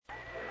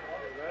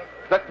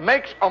that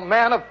makes a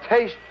man of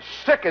taste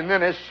sicken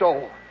in his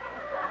soul.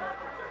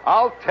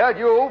 I'll tell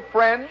you,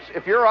 friends,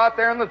 if you're out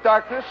there in the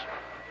darkness,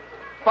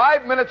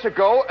 5 minutes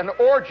ago, an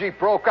orgy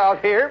broke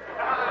out here.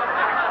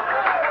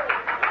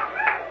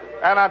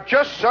 And I'm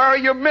just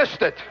sorry you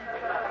missed it.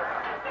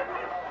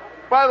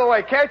 By the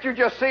way, can't you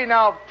just see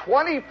now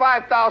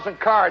 25,000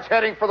 cars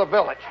heading for the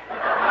village?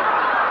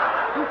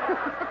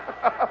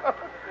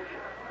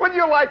 Wouldn't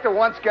you like to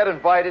once get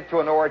invited to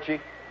an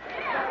orgy?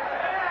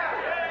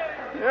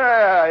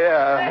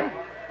 Yeah.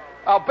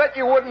 I'll bet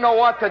you wouldn't know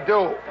what to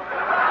do.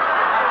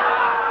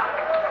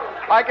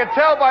 I can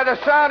tell by the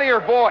sound of your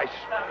voice.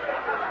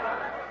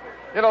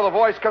 You know, the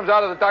voice comes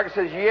out of the dark and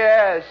says,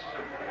 yes.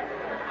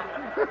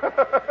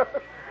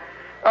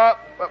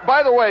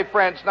 By the way,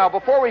 friends, now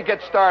before we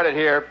get started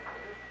here,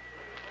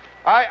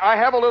 I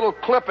have a little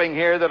clipping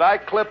here that I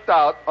clipped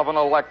out of an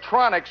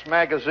electronics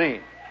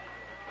magazine.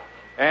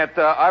 And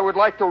I would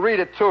like to read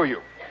it to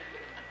you.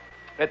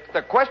 It's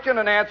the question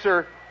and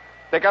answer.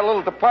 They got a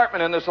little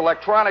department in this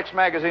electronics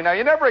magazine. Now,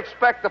 you never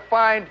expect to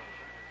find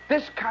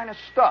this kind of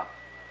stuff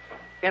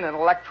in an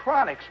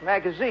electronics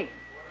magazine.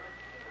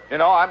 You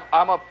know,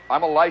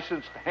 I'm a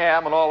licensed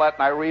ham and all that,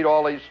 and I read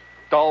all these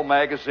dull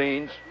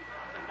magazines.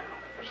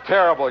 It's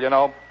terrible, you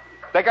know.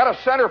 They got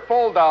a center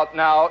fold out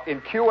now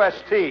in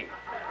QST.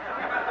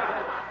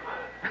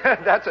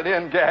 That's an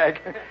in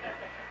gag.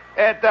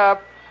 And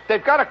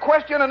they've got a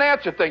question and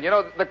answer thing. You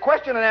know, the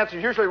question and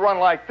answers usually run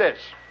like this.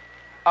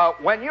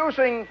 When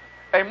using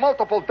a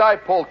multiple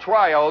dipole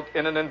triode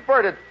in an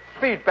inverted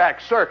feedback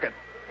circuit,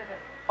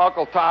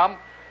 Uncle Tom.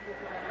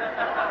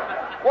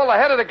 Well, the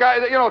head of the guy,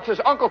 you know, it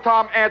says, Uncle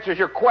Tom answers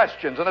your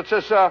questions. And it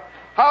says,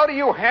 how do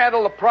you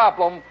handle the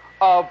problem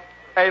of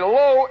a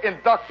low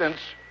inductance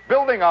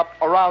building up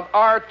around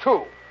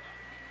R2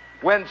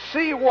 when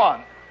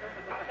C1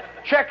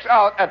 checks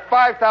out at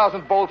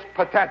 5,000 volts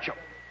potential?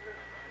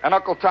 And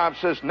Uncle Tom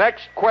says,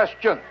 next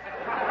question.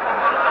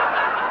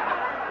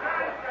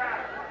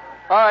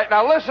 All right,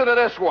 now listen to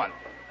this one.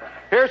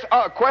 Here's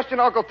a question,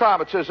 Uncle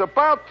Tom. It says,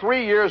 about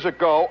 3 years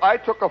ago, I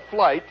took a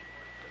flight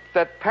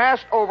that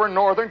passed over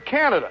northern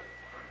Canada.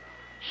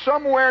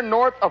 Somewhere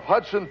north of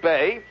Hudson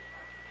Bay,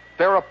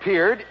 there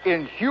appeared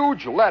in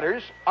huge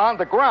letters on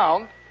the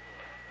ground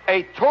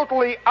a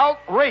totally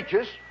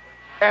outrageous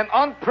and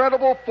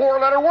unprintable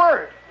 4-letter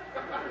word.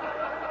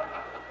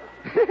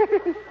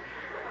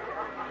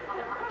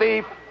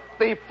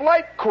 The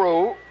flight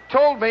crew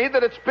told me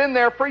that it's been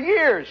there for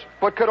years,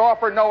 but could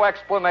offer no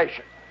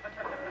explanation.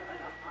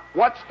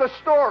 What's the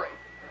story?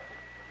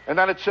 And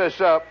then it says,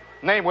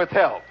 name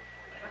withheld.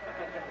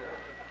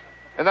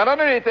 And then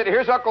underneath it,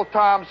 here's Uncle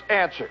Tom's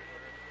answer.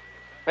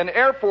 An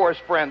Air Force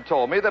friend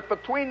told me that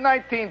between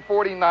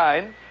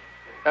 1949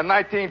 and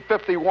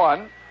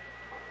 1951,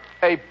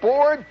 a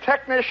bored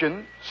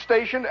technician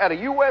stationed at a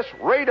U.S.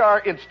 radar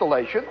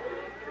installation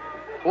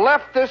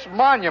left this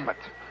monument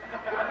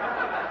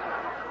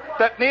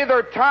that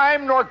neither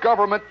time nor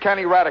government can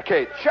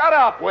eradicate. Shut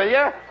up, will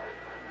you?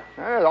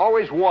 There's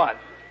always one.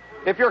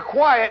 If you're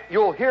quiet,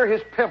 you'll hear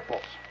his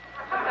pimples.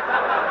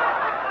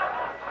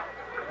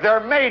 They're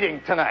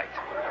mating tonight.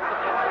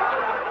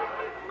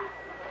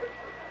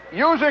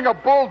 Using a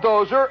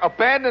bulldozer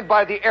abandoned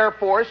by the Air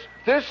Force,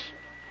 this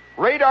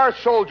radar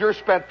soldier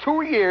spent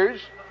 2 years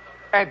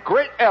and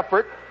great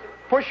effort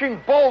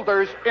pushing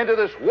boulders into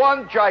this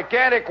one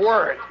gigantic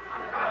word.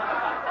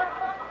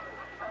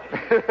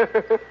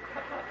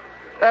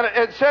 And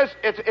it says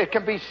it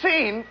can be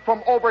seen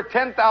from over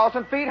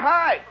 10,000 feet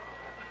high.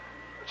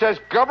 It says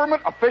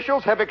government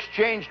officials have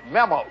exchanged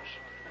memos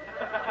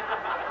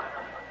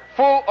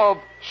full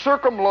of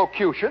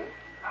circumlocution,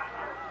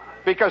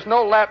 because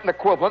no Latin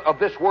equivalent of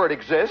this word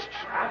exists.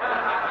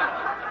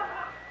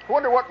 I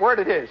wonder what word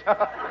it is.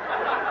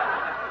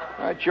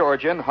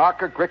 Georgian,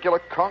 hoc, agricula,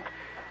 conc.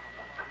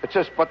 It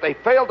says, but they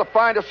failed to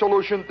find a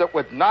solution that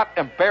would not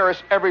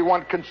embarrass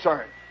everyone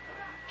concerned.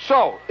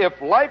 So, if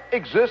life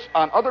exists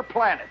on other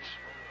planets,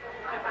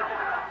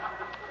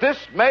 this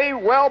may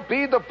well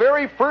be the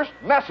very first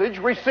message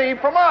received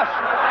from us.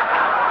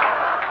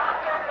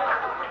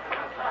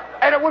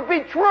 And it would be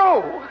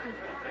true.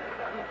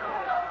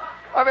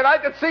 I mean, I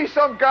could see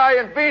some guy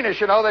in Venus,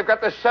 you know, they've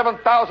got this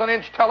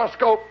 7,000-inch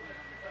telescope.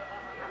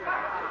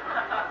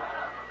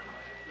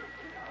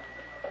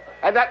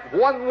 And that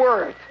one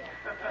word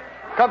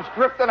comes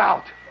drifting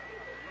out.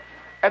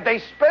 And they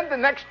spend the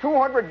next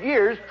 200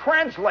 years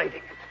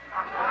translating it.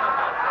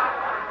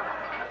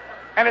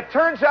 And it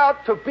turns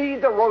out to be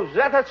the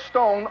Rosetta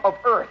Stone of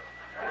Earth.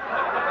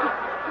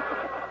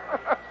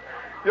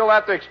 You'll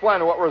have to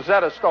explain what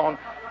Rosetta Stone.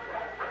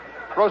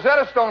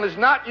 Rosetta Stone is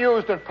not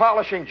used in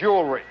polishing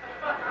jewelry.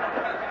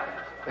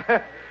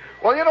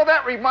 Well, you know,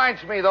 that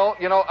reminds me, though,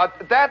 you know,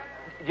 that,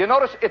 you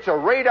notice it's a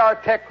radar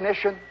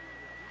technician.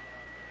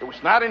 It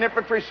was not an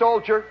infantry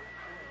soldier.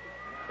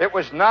 It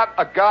was not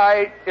a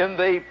guy in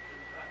the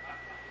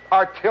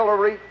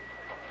artillery.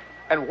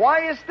 And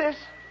why is this?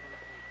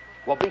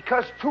 Well,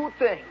 because two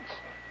things.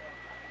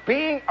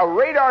 Being a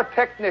radar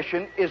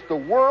technician is the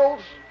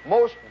world's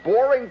most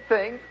boring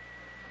thing,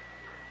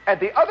 And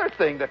the other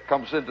thing that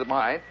comes into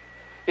mind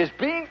is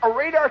being a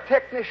radar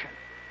technician.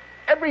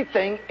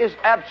 Everything is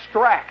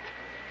abstract.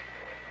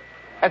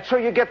 And so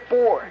you get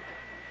bored.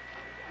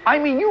 I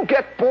mean, you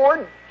get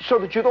bored so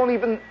that you don't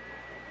even...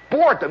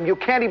 Boredom, you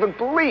can't even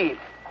believe.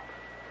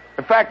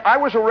 In fact, I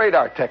was a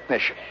radar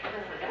technician.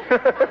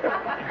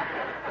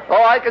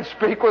 Oh, I can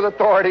speak with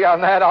authority on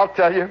that, I'll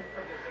tell you.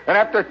 And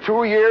after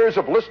 2 years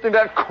of listening to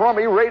that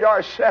crummy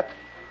radar set,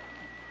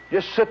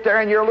 you sit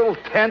there in your little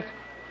tent,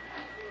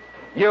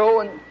 you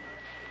and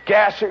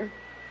Gasser,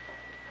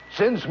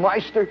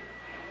 Zinsmeister,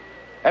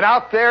 and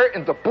out there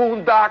in the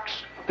boondocks,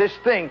 this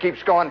thing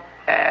keeps going,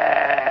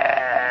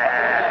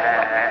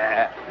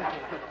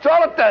 That's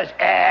all it does,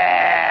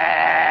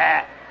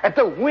 and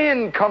the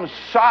wind comes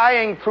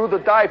sighing through the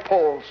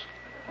dipoles.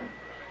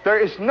 There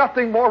is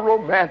nothing more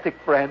romantic,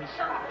 friends,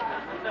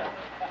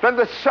 than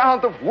the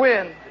sound of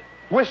wind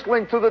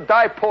whistling through the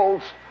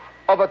dipoles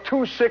of a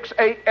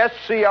 268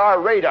 SCR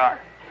radar,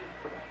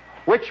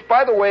 which,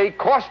 by the way,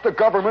 cost the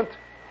government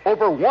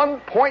over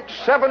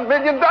 $1.7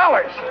 million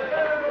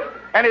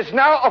and is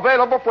now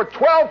available for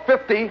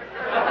 $12.50.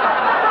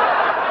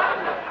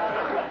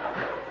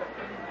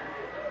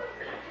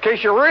 In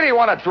case you really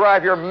want to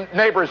drive your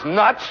neighbors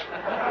nuts.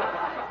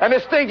 And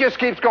this thing just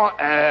keeps going,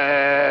 and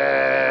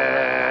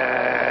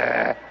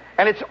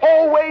it's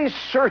always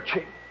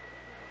searching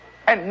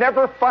and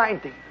never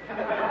finding.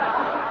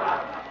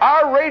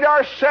 Our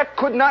radar set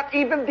could not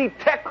even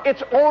detect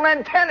its own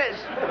antennas.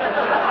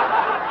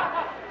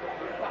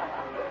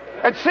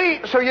 And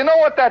see, so you know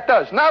what that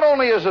does. Not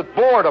only is it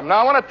boredom.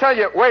 Now, I want to tell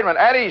you, wait a minute,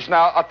 at ease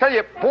now. I'll tell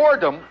you,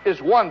 boredom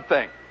is one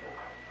thing.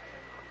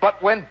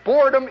 But when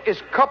boredom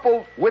is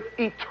coupled with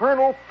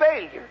eternal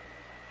failure,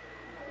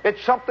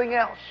 it's something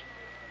else.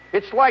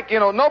 It's like,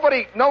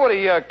 nobody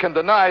can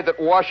deny that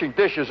washing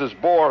dishes is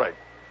boring.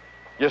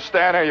 You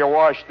stand there, you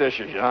wash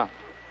dishes,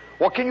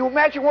 Well, can you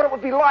imagine what it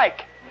would be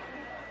like?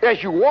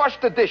 As you wash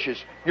the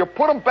dishes, you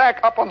put them back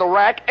up on the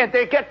rack, and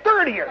they get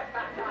dirtier.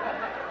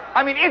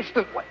 I mean,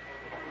 instantly.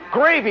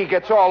 Gravy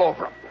gets all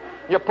over them.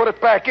 You put it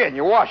back in,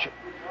 you wash it.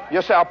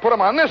 You say, I'll put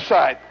them on this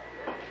side.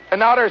 And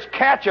now there's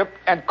ketchup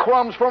and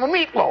crumbs from a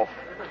meatloaf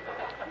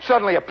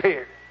suddenly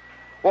appeared.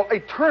 Well,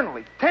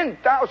 eternally,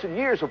 10,000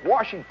 years of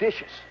washing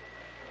dishes.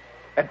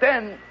 And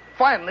then,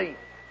 finally,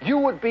 you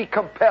would be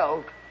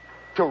compelled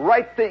to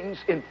write things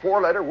in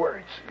 4-letter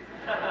words.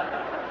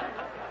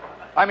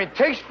 I mean,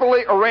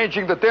 tastefully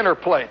arranging the dinner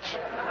plates. Hey,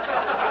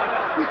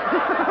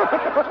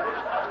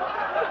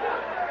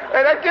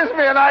 that gives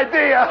me an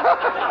idea.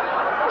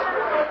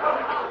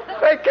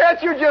 Hey,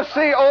 can't you just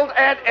see old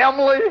Aunt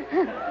Emily?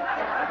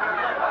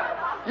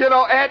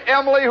 Aunt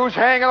Emily, who's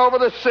hanging over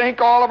the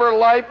sink all of her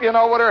life, with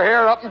her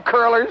hair up in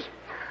curlers.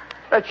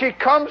 And she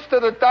comes to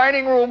the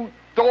dining room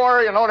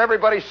door, and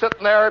everybody's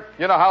sitting there.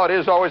 You know how it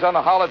is always on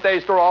the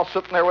holidays. They're all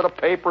sitting there with the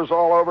papers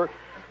all over.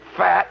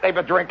 Fat, they've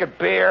been drinking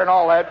beer and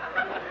all that.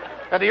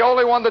 And the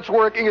only one that's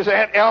working is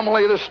Aunt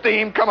Emily, the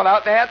steam coming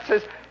out. And Aunt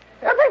says,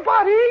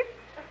 everybody,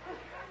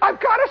 I've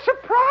got a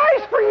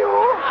surprise for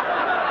you.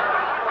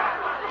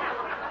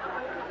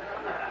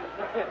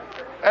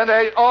 And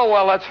they,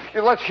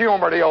 let's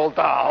humor the old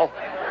doll.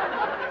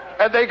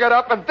 And they get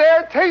up, and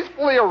there,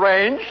 tastefully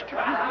arranged,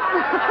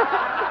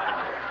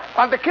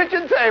 on the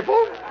kitchen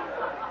table,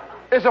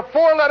 is a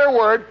 4-letter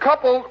word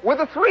coupled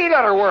with a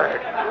 3-letter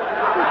word.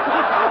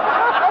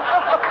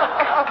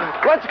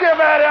 Let's give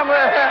Aunt Emily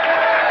a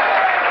hand.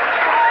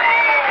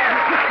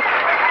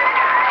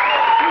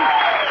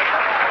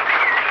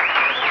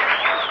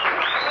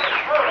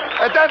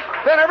 And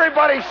then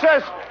everybody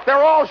says,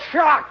 they're all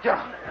shocked.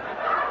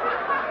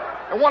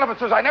 And one of them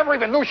says, I never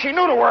even knew she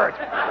knew the word.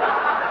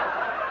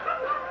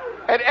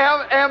 And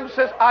M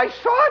says, I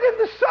saw it in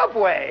the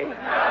subway.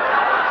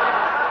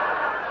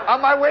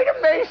 On my way to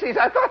Macy's.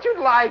 I thought you'd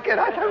like it.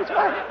 I thought it was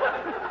fun.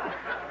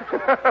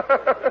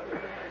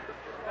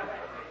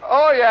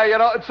 Oh,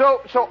 yeah,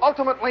 So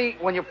ultimately,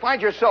 when you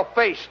find yourself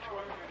faced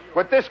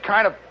with this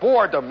kind of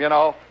boredom, you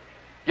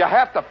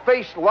have to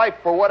face life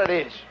for what it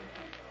is.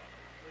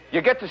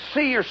 You get to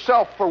see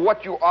yourself for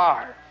what you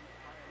are.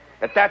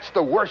 And that's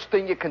the worst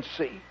thing you can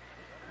see.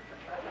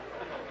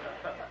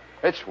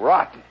 It's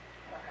rotten.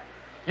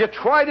 You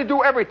try to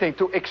do everything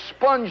to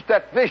expunge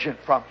that vision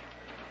from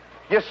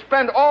you. You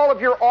spend all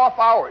of your off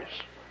hours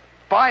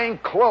buying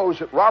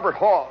clothes at Robert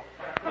Hall.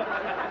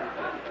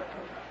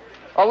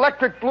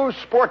 Electric blue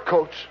sport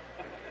coats.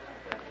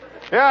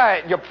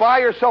 Yeah, you buy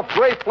yourself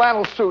gray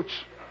flannel suits.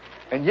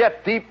 And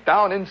yet deep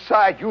down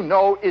inside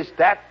is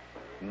that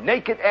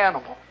naked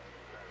animal.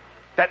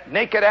 That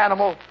naked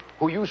animal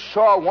who you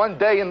saw one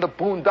day in the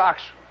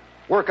boondocks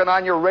working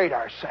on your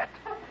radar set.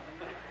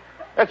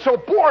 And so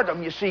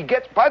boredom, you see,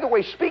 gets... By the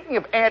way, speaking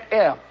of Aunt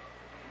M,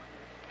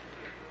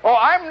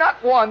 I'm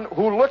not one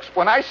who looks...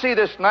 When I see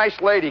this nice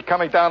lady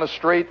coming down the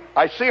street,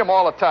 I see them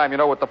all the time,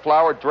 with the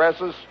flowered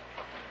dresses,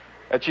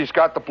 and she's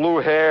got the blue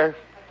hair.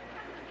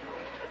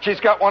 She's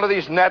got one of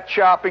these net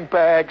shopping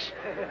bags.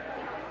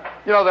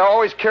 They're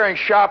always carrying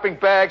shopping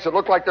bags that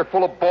look like they're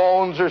full of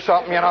bones or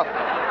something,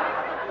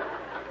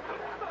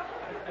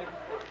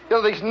 You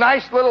know, these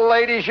nice little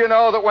ladies, you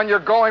know, that when you're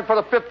going for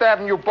the Fifth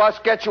Avenue bus,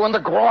 get you in the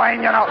groin,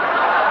 you know.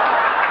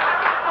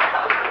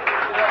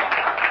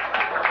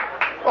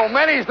 Oh,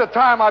 many's the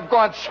time I've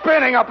gone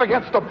spinning up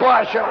against the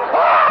bus, you know.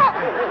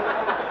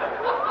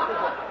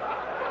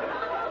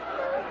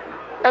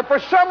 And for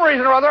some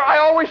reason or other, I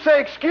always say,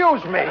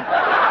 excuse me.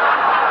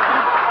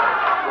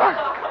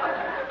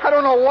 I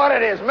don't know what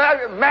it is.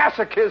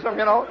 Masochism,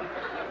 you know.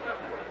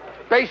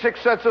 Basic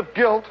sense of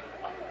guilt.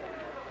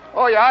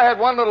 Oh, yeah, I had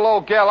one little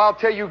old gal, I'll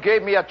tell you,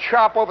 gave me a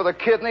chop over the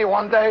kidney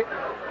one day.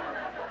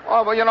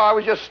 Oh, well, you know, I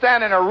was just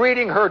standing there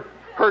reading her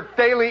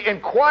Daily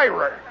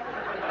Inquirer.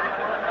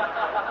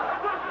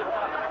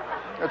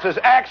 It says,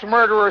 axe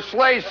murderer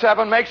slays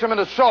 7, makes him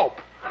into soap.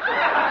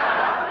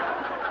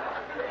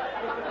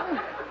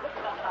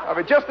 I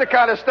mean, just the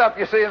kind of stuff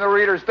you see in the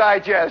Reader's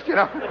Digest, you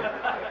know.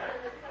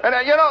 And,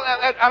 you know,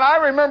 and I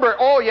remember,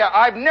 oh, yeah,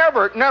 I've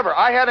never,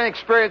 I had an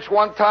experience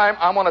one time,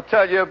 I'm going to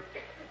tell you,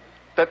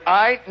 that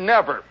I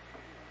never,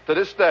 to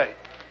this day,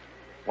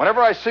 whenever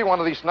I see one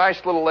of these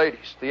nice little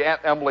ladies, the Aunt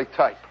Emily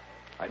type,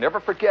 I never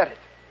forget it.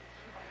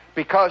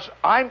 Because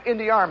I'm in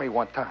the Army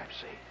one time,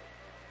 see.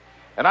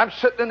 And I'm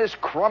sitting in this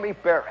crummy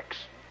barracks.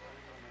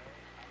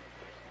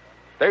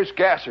 There's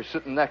Gasser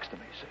sitting next to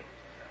me, see.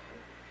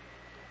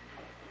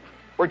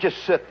 We're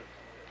just sitting.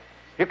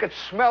 You could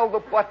smell the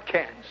butt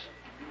cans.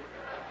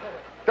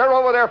 They're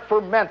over there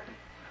fermenting.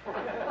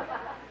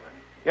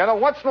 You know,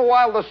 once in a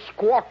while, the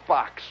squawk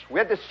box. We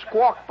had this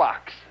squawk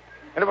box.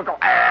 And it would go,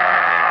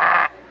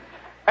 ah!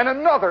 And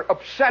another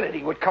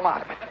obscenity would come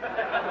out of it.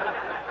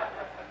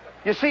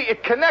 You see,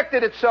 it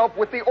connected itself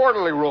with the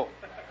orderly room.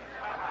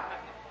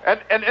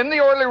 And in the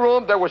orderly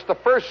room, there was the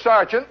first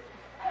sergeant.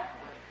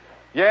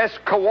 Yes,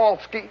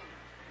 Kowalski.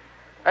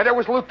 And there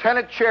was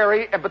Lieutenant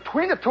Cherry. And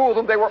between the two of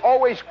them, they were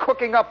always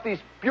cooking up these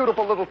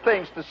beautiful little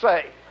things to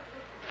say.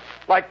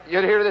 Like,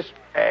 you'd hear this,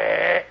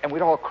 and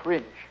we'd all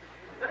cringe.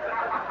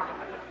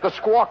 The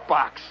squawk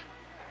box.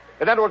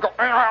 And then it would go,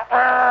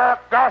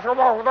 gosh, they're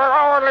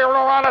only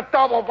on a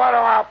double, but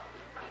up.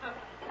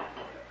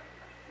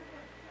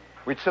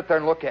 We'd sit there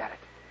and look at it.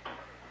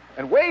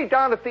 And way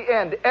down at the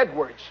end,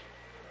 Edwards,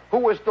 who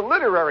was the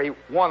literary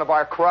one of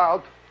our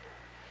crowd,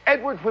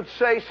 Edwards would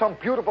say some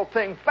beautiful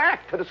thing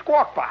back to the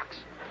squawk box.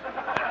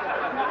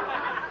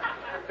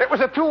 It was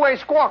a two-way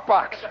squawk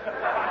box.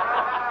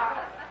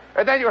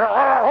 And then you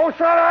heard, who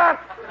shut up?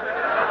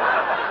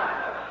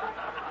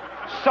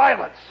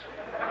 Silence.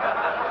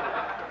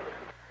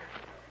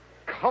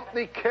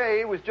 Company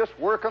K was just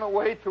working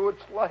away through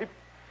its life.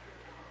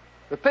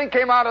 The thing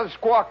came out of the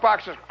squawk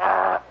box and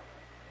says,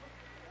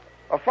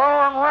 the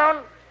following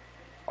men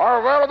are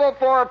available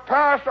for a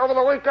pass over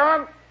the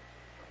weekend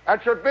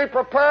and should be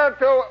prepared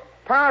to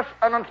pass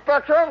an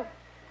inspection.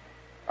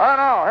 I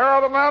know. Here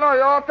are the men. Are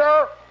you out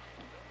there?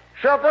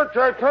 Shepard,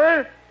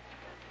 J.P.,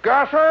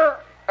 Gasser,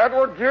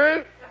 Edward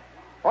G.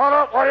 On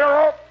up, while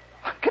you're up.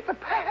 I'll get the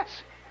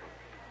pass.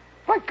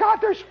 My God,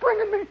 they're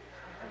springing me.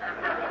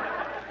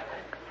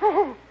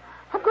 Oh,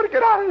 I'm going to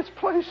get out of this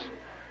place.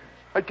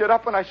 I get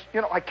up and I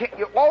can't,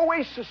 you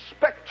always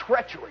suspect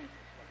treachery.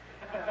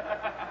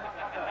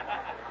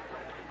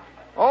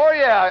 Oh,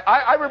 yeah.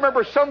 I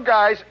remember some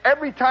guys,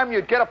 every time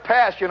you'd get a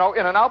pass, you know,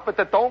 in an outfit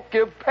that don't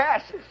give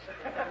passes.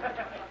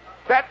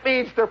 That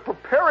means they're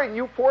preparing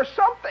you for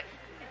something.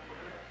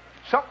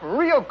 Something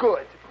real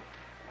good.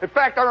 In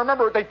fact, I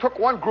remember they took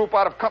one group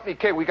out of Company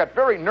K. We got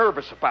very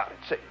nervous about it,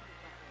 see.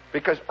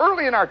 Because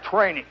early in our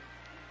training,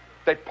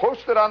 they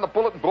posted on the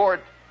bulletin board,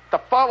 the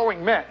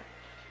following men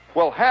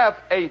will have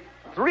a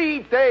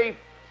 3-day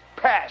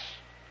pass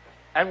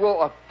and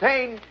will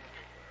obtain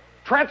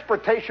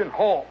transportation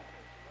home.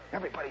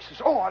 Everybody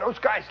says, oh, are those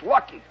guys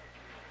lucky?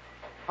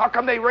 How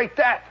come they rate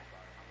that?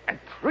 And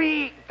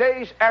 3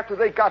 days after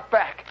they got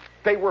back,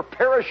 they were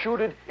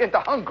parachuted into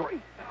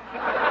Hungary.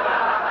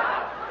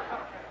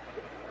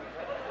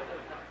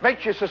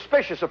 Makes you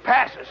suspicious of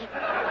passes.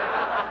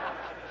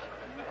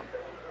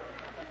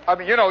 I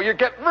mean, you know, you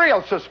get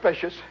real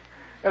suspicious.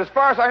 And as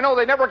far as I know,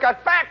 they never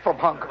got back from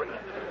Hungary.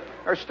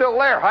 They're still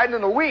there, hiding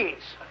in the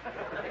weeds.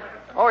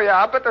 Oh, yeah,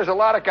 I bet there's a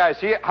lot of guys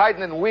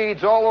hiding in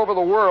weeds all over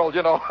the world,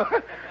 you know.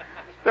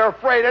 They're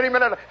afraid any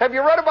minute. Have you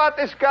read about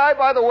this guy,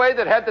 by the way,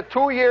 that had the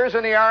 2 years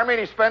in the Army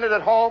and he spent it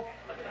at home?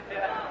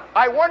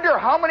 I wonder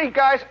how many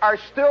guys are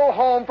still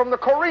home from the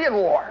Korean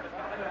War.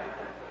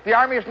 The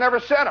Army has never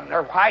sent them.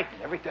 They're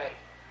hiding every day.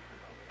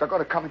 They're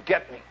going to come and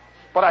get me.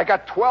 But I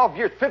got 12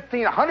 years,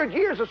 15, 100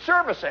 years of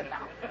service in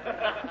now.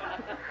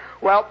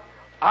 Well,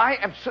 I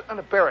am sitting in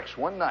the barracks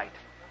one night.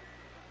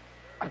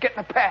 I'm getting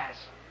a pass.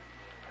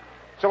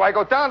 So I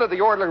go down to the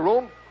orderly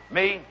room.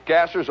 Me,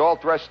 Gasser's all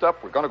dressed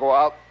up. We're going to go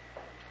out.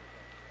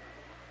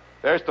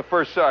 There's the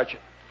first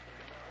sergeant,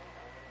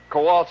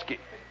 Kowalski.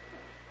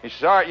 He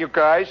says, all right, you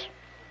guys.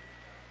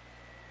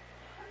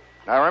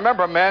 Now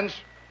remember, men's,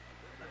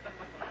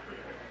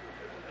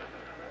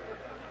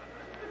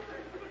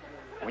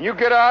 when you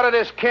get out of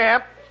this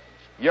camp,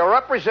 you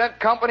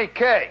represent Company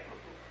K.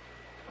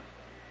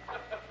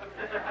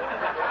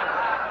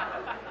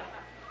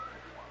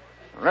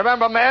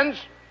 Remember, men's,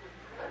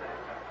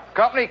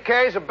 Company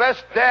K is the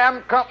best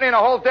damn company in the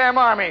whole damn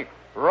Army,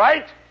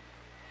 right?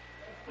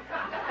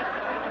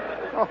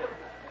 Oh.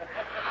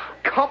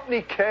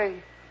 Company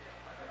K,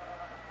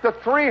 the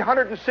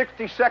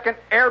 362nd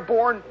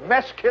Airborne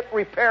Mess Kit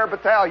Repair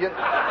Battalion.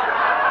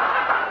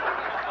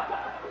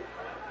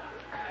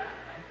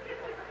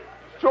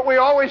 That's what we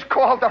always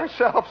called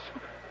ourselves.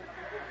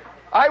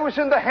 I was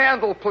in the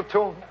handle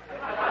platoon.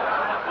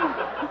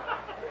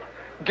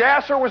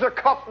 Gasser was a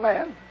cup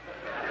man.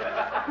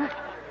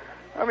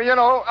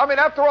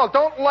 After all,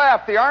 don't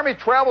laugh. The Army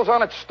travels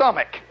on its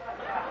stomach.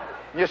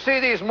 You see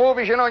these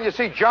movies, and you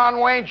see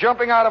John Wayne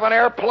jumping out of an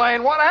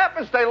airplane. What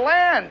happens? They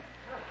land.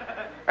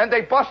 And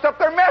they bust up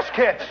their mess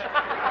kits.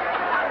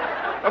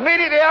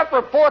 Immediately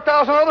after,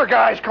 4,000 other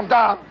guys come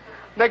down.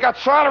 They got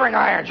soldering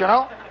irons,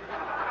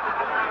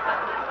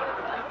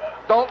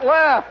 Don't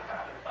laugh.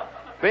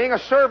 Being a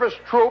service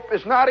troop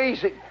is not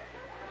easy.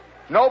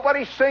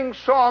 Nobody sings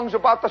songs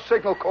about the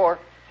Signal Corps.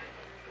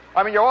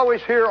 You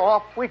always hear,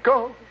 off we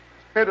go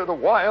into the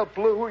wild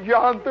blue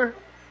yonder.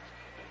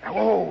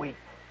 And,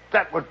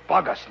 that would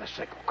bug us in the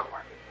Signal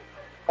Corps.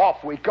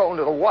 Off we go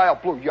into the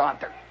wild blue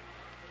yonder.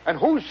 And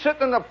who's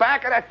sitting in the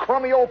back of that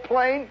crummy old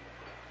plane?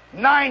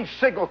 9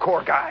 Signal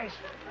Corps guys.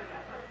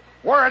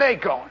 Where are they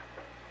going?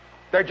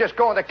 They're just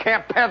going to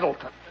Camp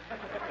Pendleton.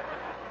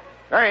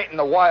 They ain't in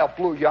the wild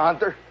blue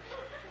yonder.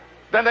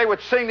 Then they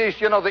would sing these,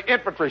 the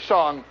infantry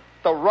song,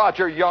 the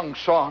Roger Young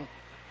song.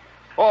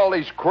 All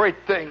these great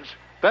things.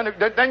 Then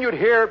you'd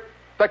hear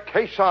the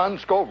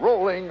caissons go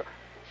rolling.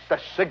 The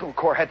Signal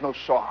Corps had no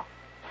song.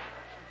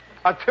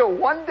 Until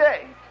one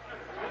day,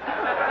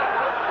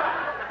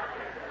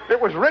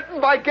 it was written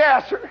by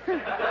Gasser.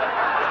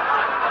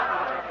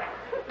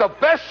 The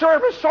best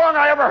service song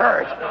I ever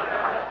heard.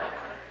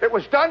 It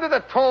was done to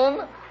the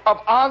tune of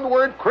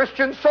Onward,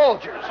 Christian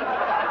Soldiers.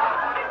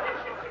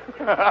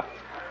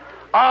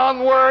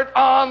 Onward,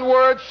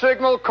 onward,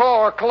 Signal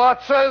Corps,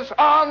 Klutzes,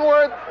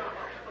 onward.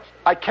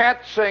 I can't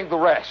sing the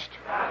rest.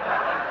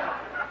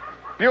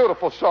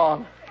 Beautiful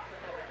song.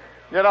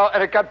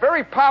 And it got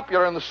very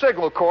popular in the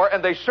Signal Corps,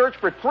 and they searched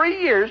for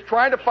 3 years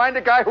trying to find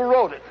a guy who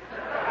wrote it.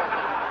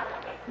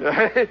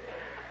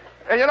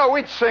 And,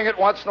 we'd sing it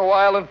once in a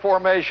while in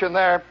formation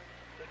there,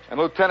 and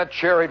Lieutenant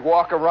Cherry'd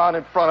walk around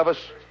in front of us.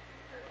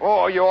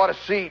 Oh, you ought to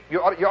see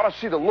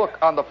the look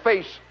on the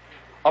face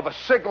of a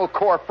Signal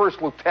Corps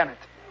first lieutenant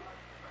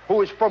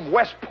who is from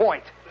West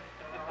Point.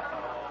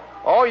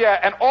 Oh, yeah,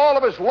 and all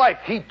of his life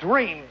he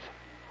dreamed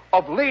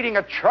of leading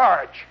a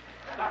charge.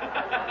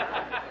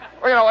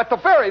 At the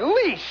very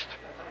least.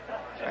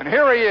 And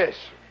here he is,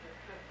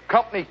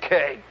 Company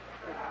K,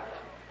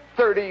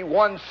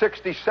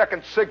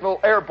 3162nd Signal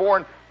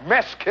Airborne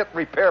Mess Kit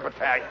Repair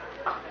Battalion.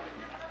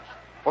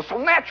 Well, so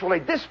naturally,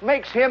 this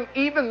makes him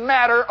even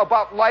madder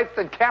about life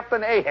than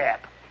Captain Ahab.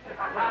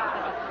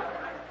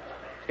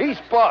 He's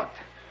bugged.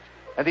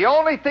 And the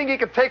only thing he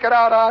can take it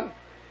out on,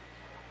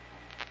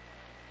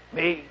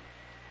 me,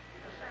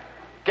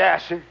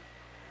 Gasser,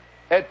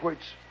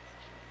 Edwards,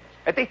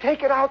 and they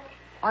take it out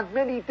on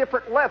many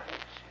different levels.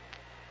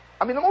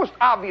 The most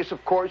obvious,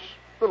 of course,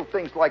 little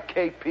things like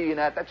KP and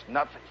that's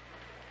nothing.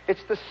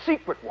 It's the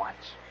secret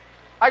ones.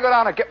 I go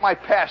down and get my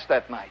pass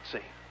that night,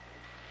 see.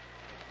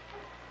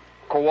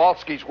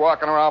 Kowalski's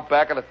walking around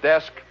back of the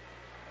desk.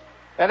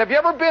 And have you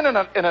ever been in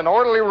an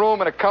orderly room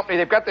in a company?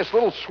 They've got this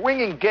little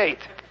swinging gate.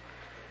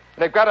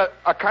 And they've got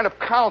a kind of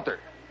counter.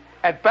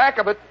 And back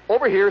of it,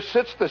 over here,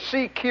 sits the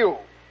CQ.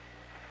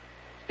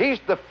 He's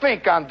the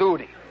Fink on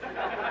duty.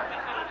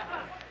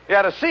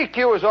 Yeah, the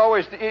CQ is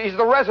always, he's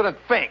the resident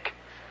Fink.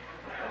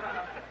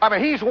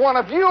 He's one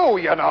of you,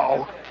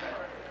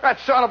 That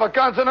son of a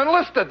gun's an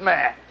enlisted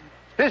man.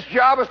 His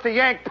job is to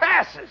yank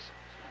passes.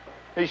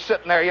 He's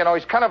sitting there,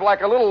 he's kind of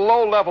like a little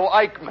low-level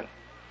Eichmann.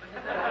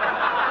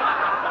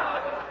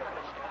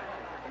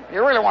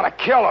 You really want to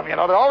kill him, There's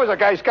always a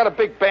guy, he's got a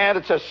big band,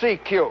 it says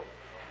CQ.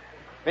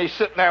 And he's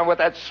sitting there with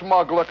that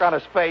smug look on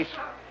his face.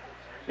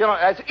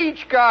 As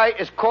each guy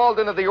is called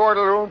into the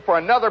orderly room for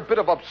another bit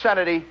of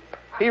obscenity,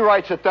 he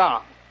writes it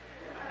down.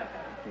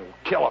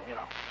 Kill him,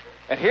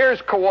 And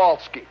here's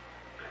Kowalski.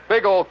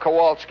 Big old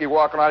Kowalski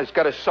walking around. He's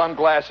got his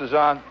sunglasses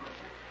on.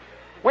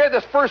 We had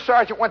this first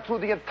sergeant went through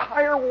the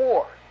entire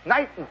war.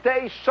 Night and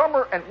day,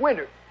 summer and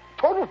winter.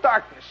 Total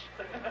darkness.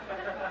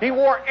 He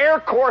wore Air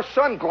Corps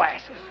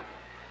sunglasses.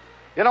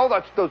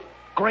 Those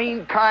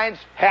green kinds,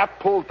 hat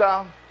pulled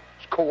down.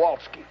 It's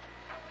Kowalski.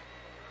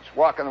 He's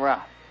walking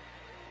around.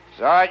 He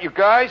says, all right, you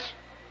guys.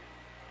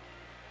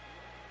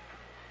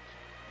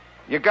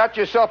 You got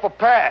yourself a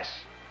pass.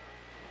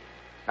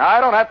 Now,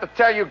 I don't have to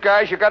tell you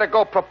guys, you got to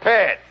go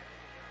prepared.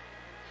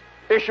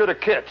 Issue the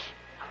kits.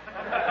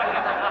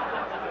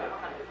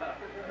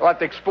 I'll have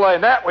to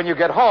explain that when you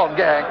get home,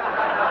 gang.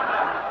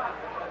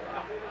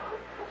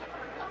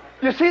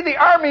 You see, the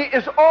Army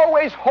is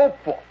always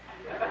hopeful.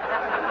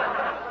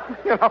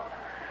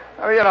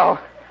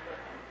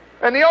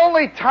 And the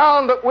only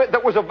town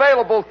that was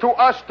available to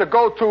us to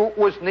go to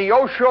was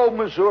Neosho,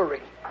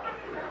 Missouri.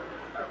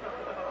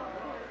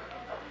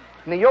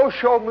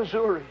 Neosho,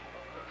 Missouri.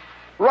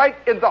 right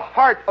in the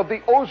heart of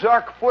the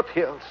Ozark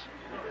foothills.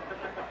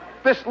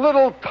 This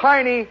little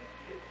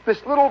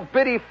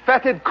bitty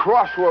fetid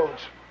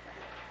crossroads.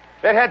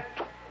 It had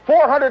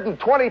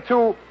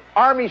 422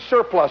 Army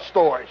surplus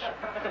stores.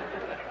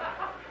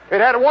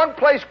 It had one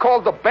place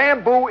called the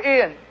Bamboo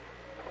Inn.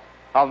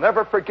 I'll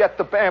never forget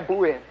the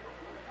Bamboo Inn.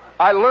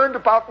 I learned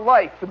about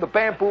life in the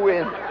Bamboo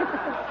Inn.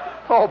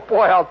 Oh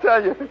boy, I'll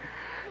tell you.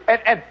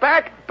 And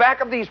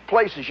back of these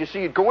places, you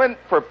see, you'd go in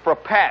for a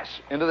pass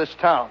into this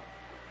town,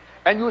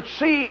 and you would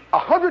see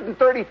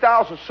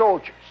 130,000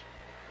 soldiers.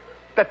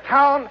 The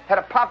town had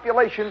a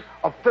population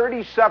of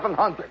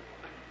 3,700,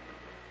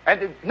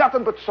 and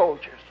nothing but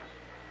soldiers.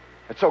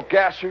 And so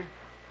Gasser,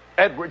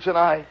 Edwards, and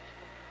I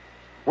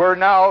were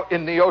now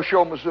in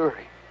Neosho,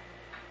 Missouri.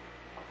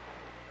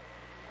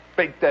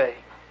 Big day.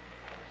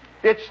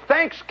 It's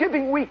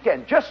Thanksgiving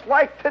weekend, just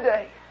like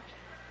today.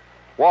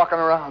 Walking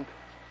around.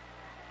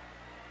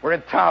 We're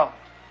in town.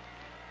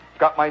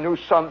 Got my new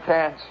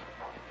suntans.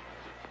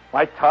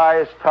 My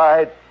tie is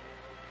tied.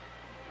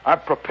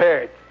 I'm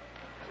prepared.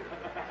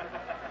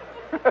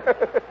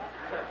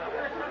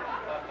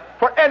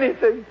 For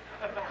anything.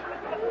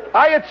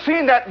 I had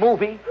seen that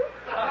movie.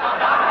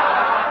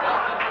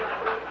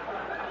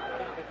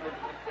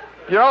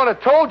 You know, and I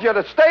told you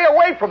to stay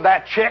away from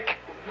that chick.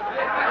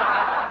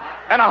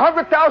 And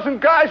 100,000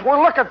 guys were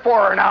looking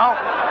for her now.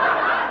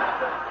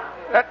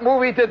 That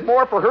movie did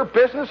more for her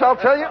business, I'll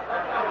tell you.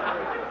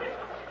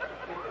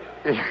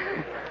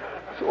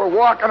 So we're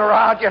walking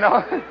around, you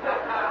know.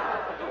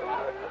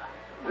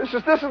 This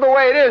is the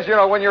way it is, you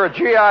know, when you're a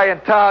GI in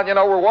town. You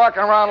know, we're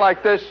walking around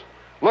like this,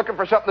 looking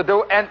for something to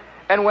do,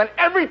 and when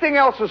everything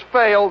else has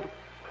failed,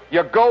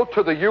 you go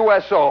to the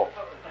USO.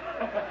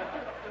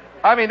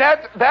 I mean,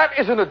 that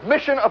is an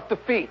admission of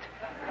defeat.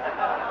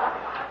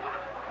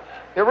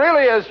 It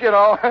really is, you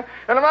know. And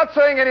I'm not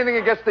saying anything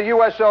against the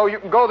USO. You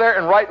can go there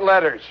and write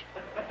letters.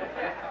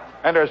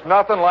 And there's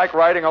nothing like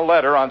writing a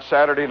letter on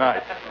Saturday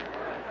night.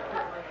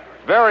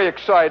 Very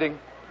exciting.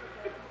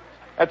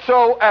 And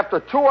so, after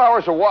 2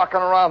 hours of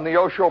walking around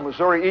Neosho,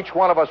 Missouri, each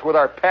one of us with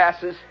our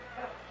passes,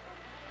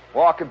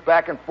 walking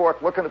back and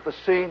forth, looking at the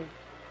scene,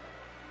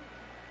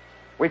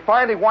 we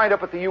finally wind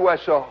up at the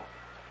USO.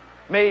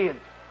 Me and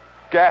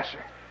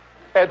Gasser,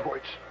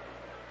 Edwards.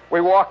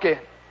 We walk in.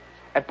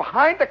 And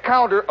behind the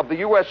counter of the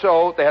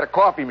USO, they had a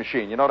coffee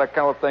machine. You know that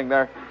kind of thing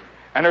there?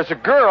 And there's a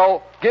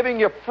girl giving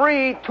you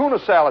free tuna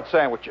salad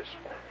sandwiches.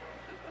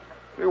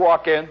 We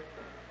walk in. A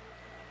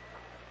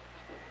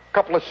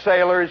couple of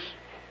sailors.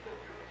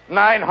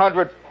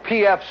 900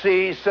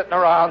 PFCs sitting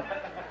around.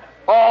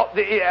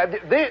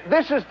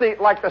 This is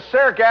like the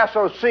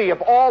Sargasso Sea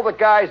of all the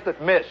guys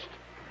that missed.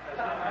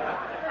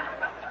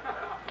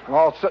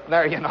 All sitting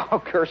there, you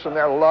know, cursing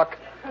their luck.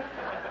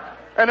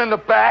 And in the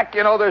back,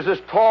 you know, there's this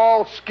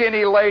tall,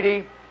 skinny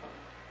lady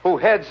who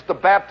heads the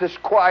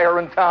Baptist choir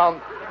in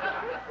town.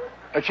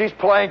 And she's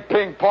playing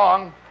ping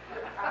pong,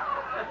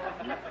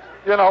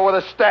 you know, with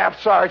a staff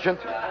sergeant.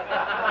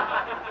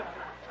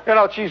 You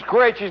know, she's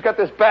great. She's got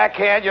this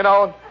backhand, you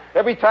know.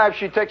 Every time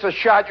she takes a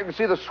shot, you can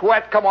see the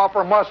sweat come off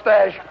her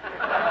mustache. You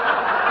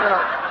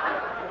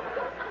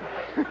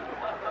know.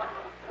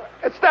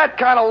 It's that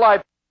kind of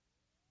life.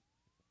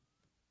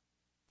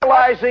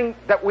 Realizing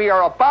that we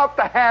are about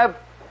to have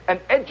an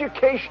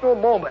educational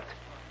moment.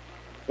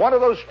 One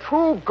of those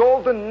true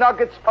golden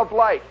nuggets of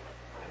life.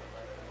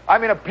 I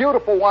mean, a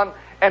beautiful one.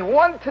 And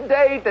one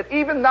today that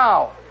even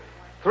now,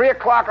 3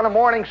 o'clock in the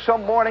morning,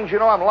 some mornings, you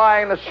know, I'm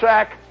lying in the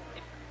sack.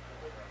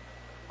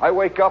 I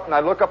wake up and I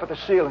look up at the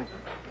ceiling.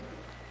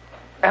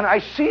 And I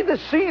see the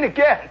scene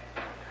again.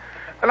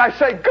 And I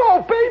say,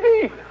 go,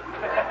 baby!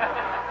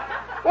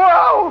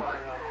 Whoa!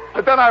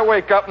 But then I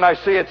wake up and I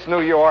see it's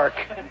New York.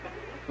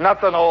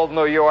 Nothing old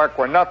New York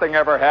where nothing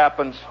ever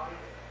happens.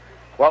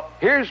 Well,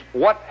 here's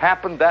what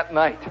happened that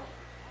night.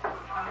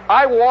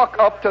 I walk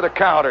up to the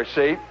counter,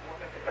 see?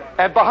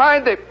 And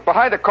behind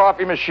the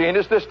coffee machine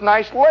is this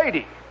nice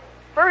lady.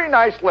 Very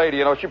nice lady,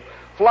 you know. She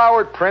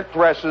flowered print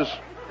dresses.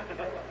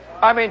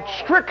 I mean,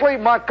 strictly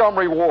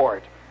Montgomery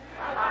Ward.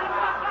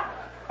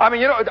 I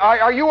mean, you know,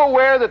 are you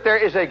aware that there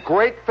is a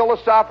great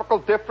philosophical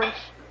difference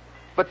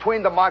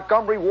between the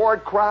Montgomery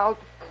Ward crowd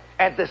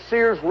and the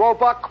Sears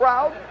Roebuck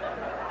crowd?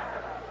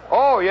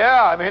 Oh,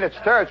 yeah, I mean,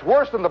 it's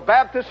worse than the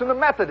Baptists and the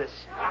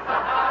Methodists.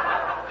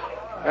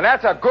 And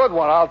that's a good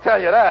one, I'll tell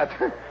you that.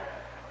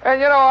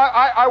 And, you know,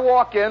 I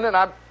walk in and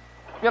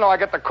I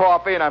get the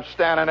coffee and I'm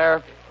standing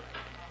there.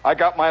 I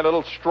got my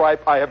little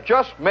stripe. I have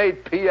just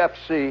made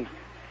PFC.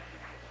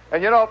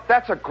 And, you know,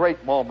 that's a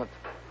great moment.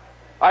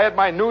 I had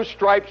my new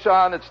stripes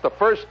on. It's the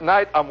first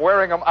night I'm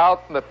wearing them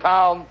out in the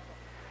town.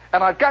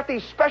 And I got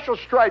these special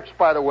stripes,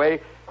 by the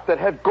way, that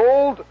had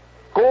gold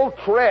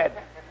thread.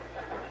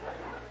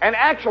 And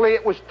actually,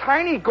 it was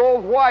tiny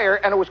gold wire,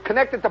 and it was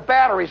connected to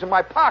batteries in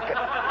my pocket.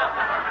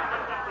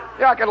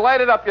 Yeah, I can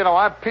light it up, you know.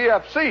 I'm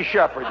PFC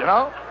shepherd, you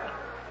know.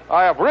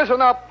 I have risen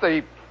up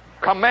the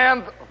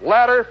command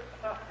ladder,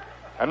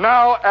 and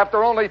now,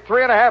 after only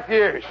 3.5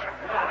 years,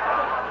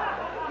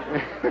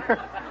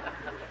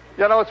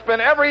 you know, it's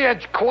been every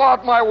inch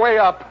clawed my way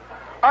up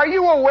Are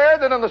you aware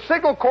that in the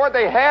Signal Corps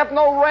they have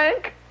no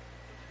rank?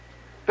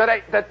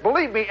 That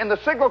believe me, in the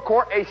Signal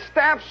Corps, a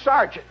staff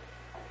sergeant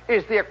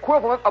is the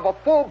equivalent of a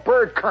full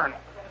bird colonel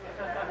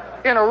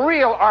in a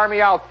real Army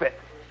outfit.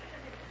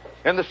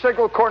 In the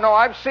Signal Corps, no,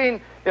 I've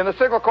seen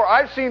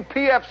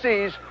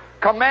PFCs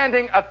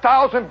commanding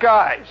 1,000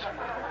 guys.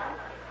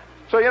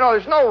 So,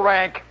 there's no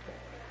rank.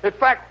 In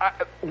fact,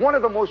 one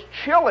of the most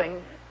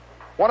chilling,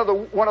 one of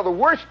the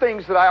worst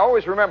things that I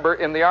always remember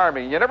in the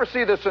Army, you never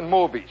see this in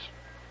movies.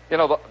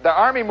 The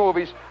Army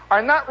movies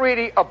are not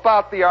really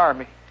about the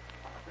Army.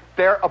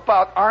 They're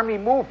about Army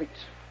movies,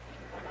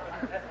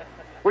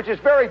 which is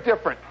very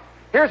different.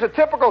 Here's a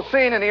typical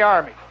scene in the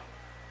Army.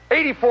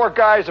 84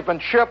 guys have been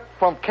shipped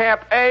from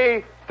Camp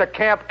A to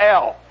Camp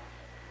L.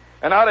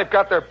 And now they've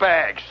got their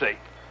bags, see?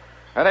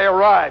 And they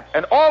arrive.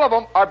 And all of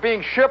them are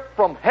being shipped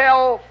from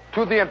hell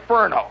to the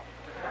inferno.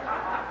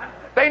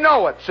 They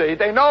know it, see?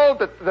 They know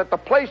that the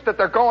place that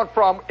they're going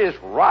from is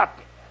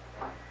rotten.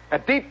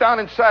 And deep down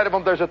inside of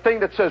them, there's a thing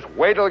that says,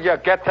 wait till you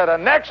get to the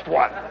next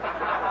one.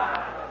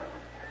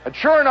 And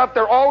sure enough,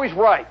 they're always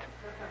right.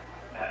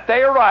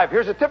 They arrive.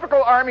 Here's a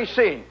typical Army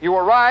scene. You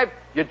arrive,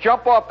 you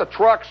jump off the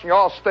trucks, and you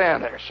all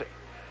stand there, see?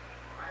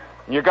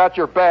 And you got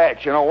your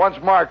bags. One's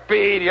marked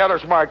B, the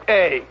other's marked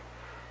A.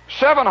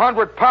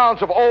 700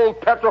 pounds of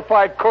old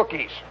petrified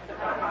cookies.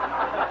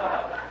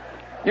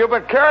 You've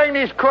been carrying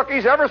these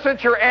cookies ever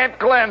since your Aunt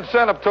Glenn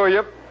sent them to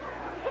you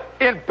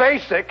in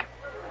basic.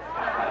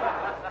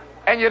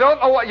 And you don't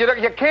know what,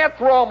 you can't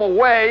throw them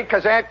away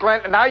because Aunt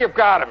Glenn, now you've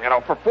got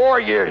them, for 4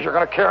 years you're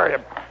going to carry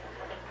them.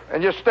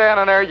 And you're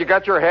standing there, you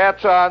got your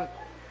hats on,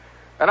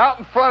 and out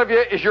in front of you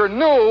is your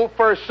new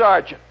first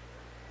sergeant.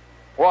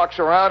 Walks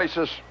around, he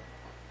says,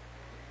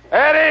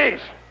 at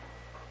ease.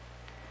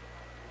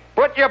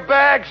 Put your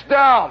bags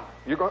down.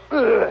 You go,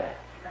 ugh.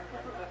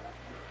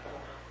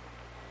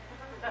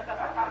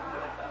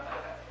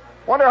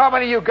 Wonder how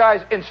many of you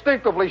guys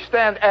instinctively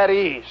stand at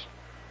ease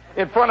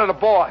in front of the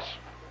boss.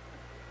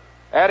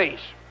 At ease.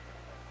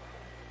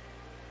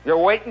 You're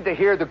waiting to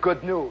hear the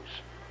good news.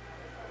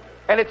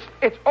 And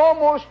it's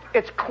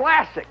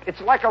classic.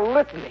 It's like a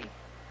litany.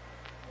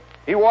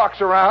 He walks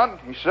around.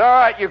 He says, all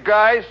right, you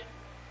guys,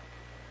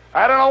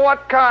 I don't know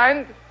what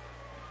kind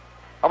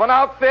of an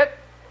outfit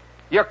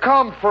you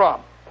come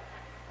from.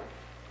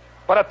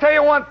 But I'll tell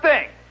you one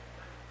thing.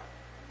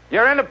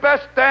 You're in the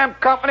best damn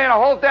company in the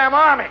whole damn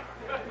Army.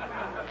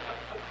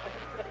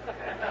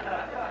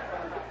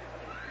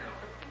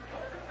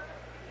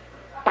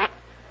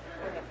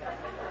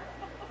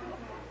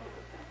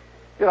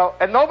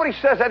 And nobody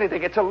says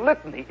anything. It's a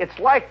litany. It's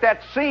like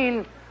that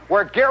scene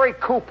where Gary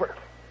Cooper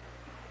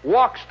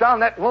walks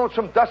down that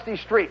lonesome, dusty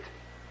street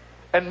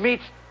and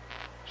meets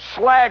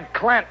Slag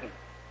Clanton.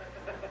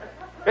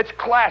 It's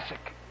classic.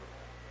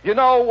 You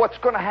know what's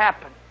going to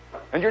happen,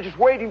 and you're just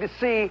waiting to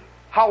see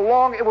how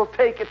long it will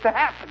take it to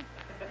happen.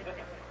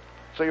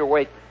 So you're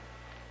waiting.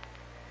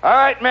 All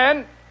right,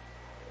 men.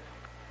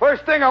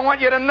 First thing I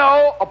want you to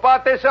know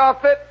about this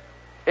outfit,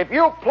 if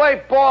you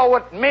play ball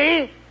with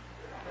me,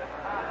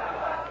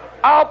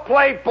 I'll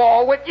play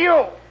ball with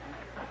you.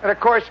 And, of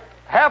course,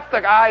 half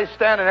the guys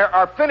standing there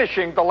are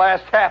finishing the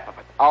last half of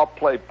it. I'll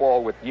play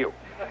ball with you.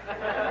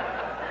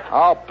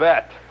 I'll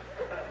bet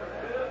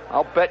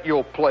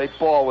you'll play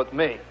ball with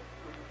me.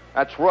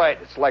 That's right.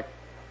 It's like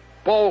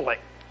bowling.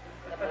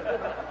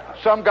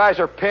 Some guys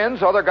are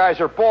pins, other guys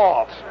are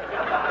balls.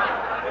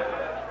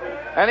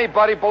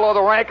 Anybody below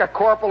the rank of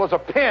corporal is a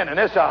pin in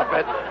this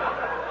outfit.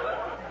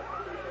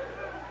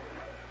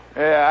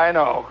 Yeah, I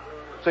know.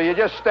 So you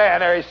just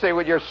stand there, you see,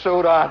 with your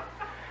suit on.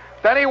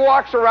 Then he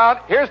walks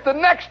around. Here's the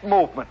next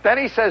movement. Then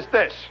he says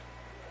this.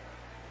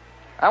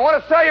 I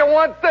want to tell you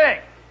one thing.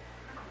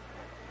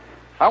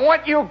 I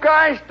want you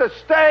guys to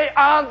stay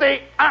on the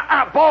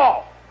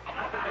ball.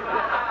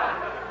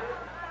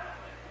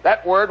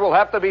 That word will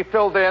have to be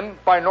filled in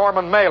by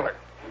Norman Mailer.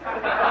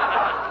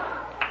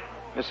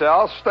 You say,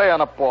 I'll stay on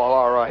the ball,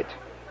 all right.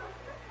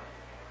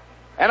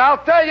 And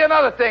I'll tell you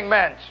another thing,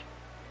 men.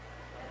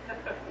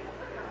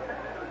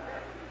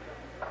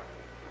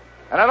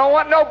 And I don't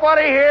want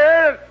nobody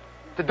here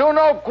to do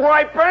no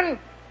griping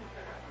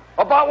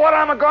about what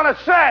I'm going to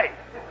say.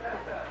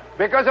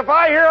 Because if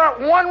I hear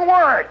one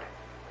word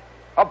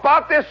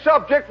about this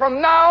subject from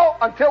now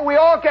until we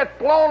all get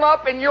blown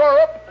up in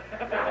Europe,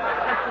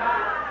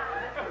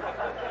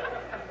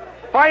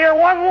 if I hear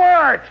one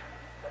word,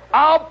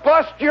 I'll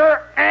bust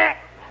your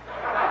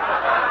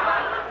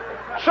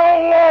so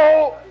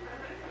low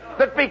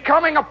that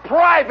becoming a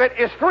private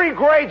is 3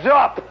 grades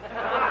up.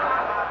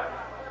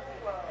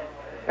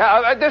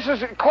 Now, this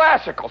is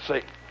classical,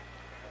 see.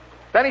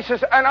 Then he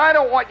says, and I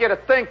don't want you to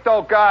think,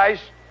 though, guys,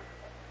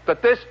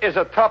 that this is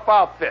a tough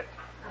outfit.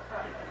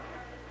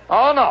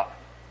 Oh, no.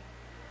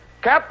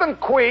 Captain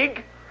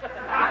Queeg,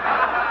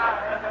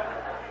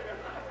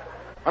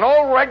 an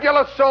old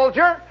regular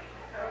soldier,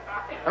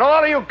 and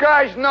all of you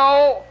guys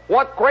know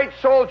what great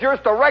soldiers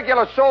the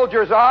regular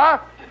soldiers are.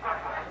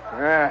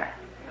 Yeah.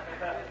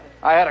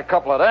 I had a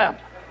couple of them.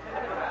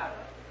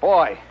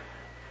 Boy.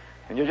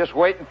 And you're just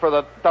waiting for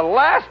the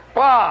last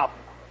bomb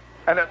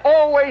And it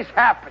always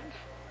happens.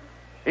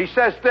 He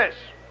says this.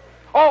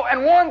 Oh,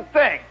 and one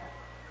thing.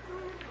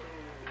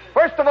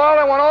 First of all,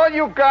 I want all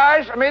you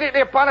guys, immediately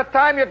upon the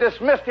time you're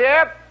dismissed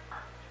here,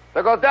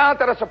 to go down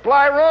to the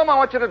supply room. I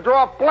want you to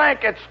draw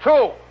blankets,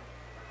 too.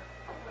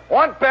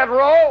 One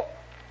bedroll.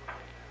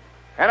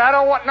 And I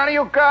don't want none of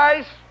you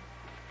guys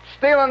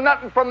stealing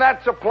nothing from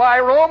that supply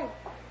room.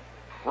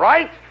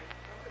 Right?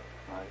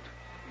 Right.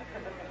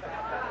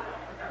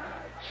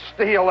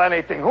 Steal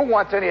anything. Who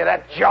wants any of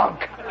that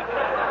junk?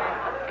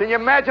 Can you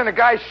imagine a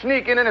guy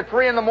sneaking in at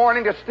 3 in the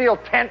morning to steal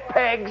tent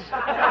pegs?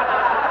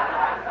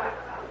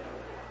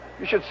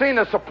 You should have seen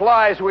the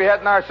supplies we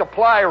had in our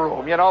supply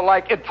room,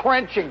 like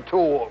entrenching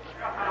tools.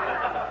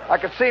 I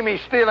could see me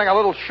stealing a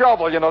little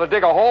shovel, to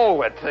dig a hole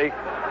with, see?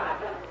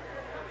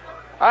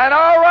 And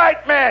all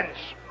right, men,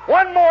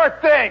 one more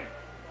thing.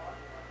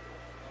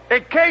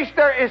 In case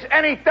there is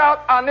any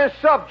doubt on this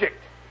subject.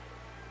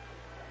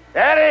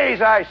 At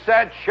ease, I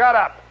said, shut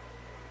up.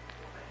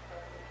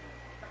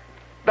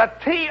 The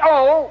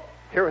T.O.,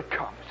 here it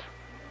comes.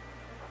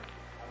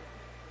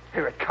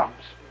 Here it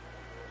comes.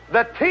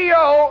 The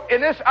T.O.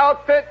 in this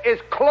outfit is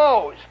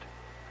closed.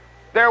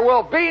 There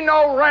will be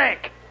no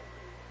rank.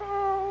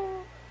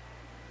 Oh,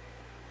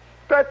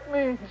 that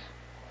means,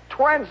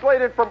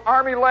 translated from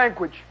Army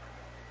language,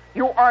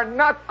 you are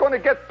not going to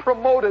get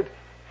promoted.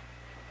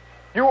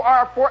 You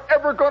are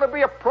forever going to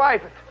be a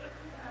private.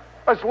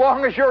 As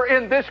long as you're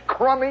in this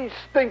crummy,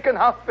 stinking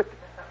outfit.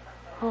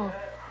 Oh,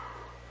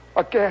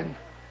 again.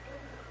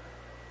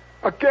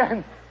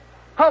 Again.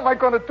 How am I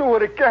going to do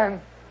it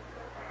again?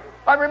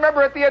 I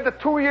remember at the end of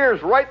 2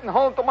 years writing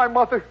home to my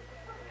mother.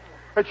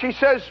 And she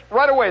says,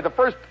 right away, the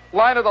first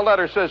line of the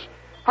letter says,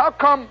 how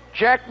come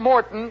Jack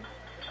Morton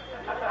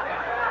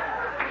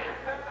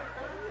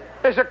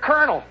is a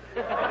colonel?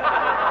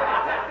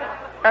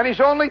 And he's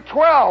only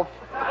 12.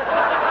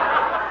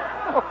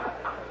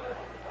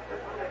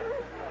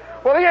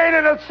 Well, he ain't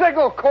in the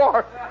Signal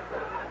Corps.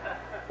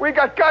 We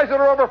got guys that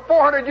are over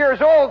 400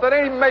 years old that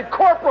ain't even made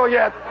corporal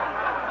yet.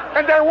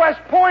 And they're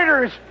West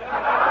Pointers.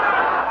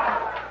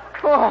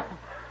 Oh,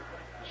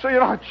 so you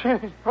don't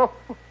change. Oh,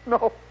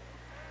 no.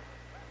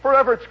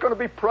 Forever it's going to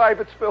be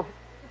Privatesville.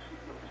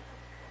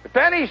 But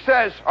then he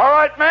says, all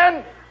right,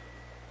 men.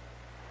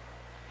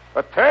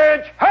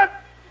 Attention.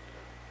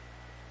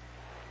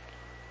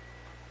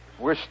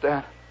 We're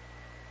standing.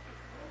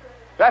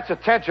 That's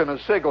attention in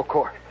the Signal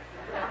Corps.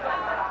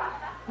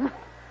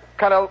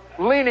 Kind of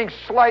leaning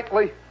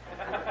slightly.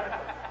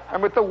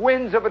 And with the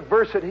winds of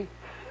adversity,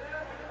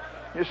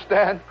 you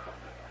stand.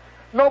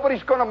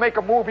 Nobody's going to make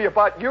a movie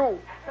about you.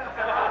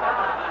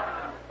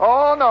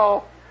 Oh,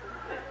 no.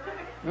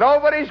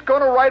 Nobody's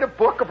going to write a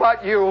book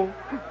about you.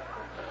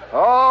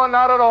 Oh,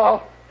 not at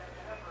all.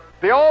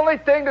 The only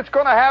thing that's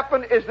going to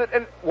happen is that,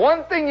 and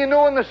one thing you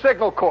knew in the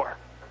Signal Corps,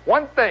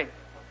 one thing,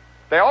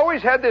 they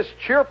always had this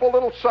cheerful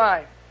little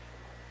sign,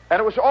 and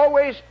it was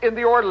always in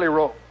the orderly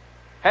room,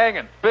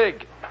 hanging,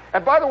 big.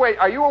 And by the way,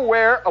 are you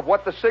aware of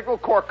what the Signal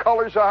Corps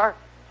colors are?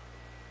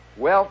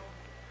 Well,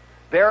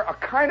 they're a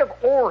kind of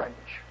orange.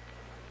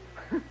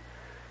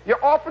 You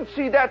often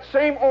see that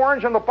same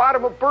orange on the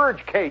bottom of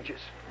bird cages.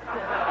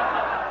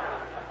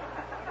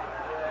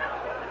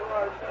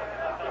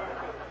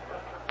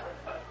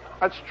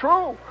 That's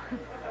true.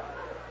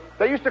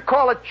 They used to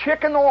call it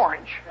chicken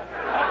orange.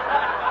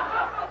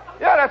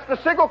 Yeah, that's the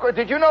Signal Corps.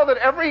 Did you know that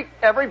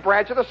every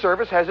branch of the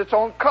service has its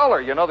own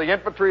color? You know, the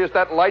infantry is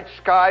that light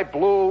sky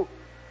blue.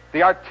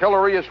 The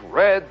artillery is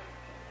red.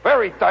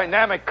 Very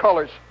dynamic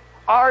colors.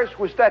 Ours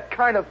was that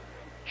kind of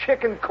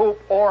chicken coop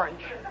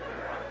orange.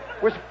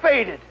 It was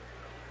faded.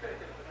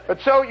 And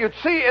so you'd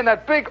see in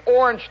that big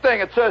orange thing,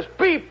 it says,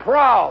 be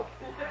proud.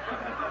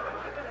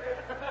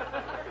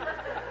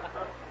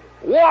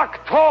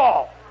 Walk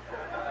tall.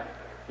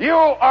 You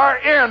are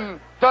in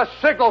the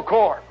Signal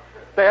Corps.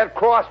 They had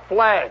crossed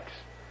flags.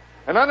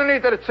 And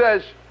underneath it, it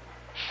says,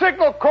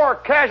 Signal Corps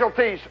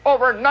casualties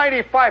over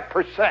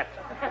 95%.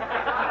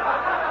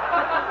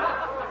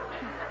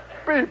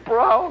 Be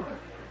proud.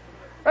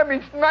 That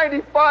means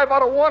 95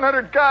 out of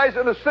 100 guys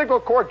in the Signal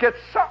Corps get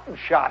something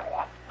shot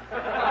off.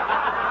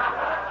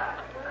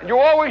 You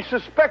always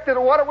suspected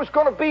what it was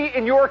going to be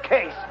in your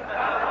case.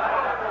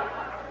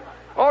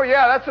 Oh,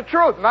 yeah, that's the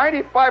truth.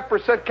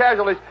 95%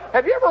 casualties.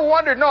 Have you ever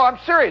wondered, no, I'm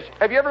serious,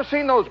 have you ever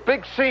seen those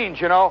big scenes,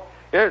 you know?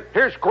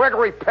 Here's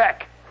Gregory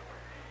Peck,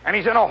 and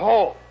he's in a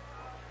hole,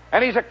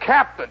 and he's a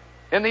captain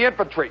in the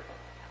infantry,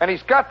 and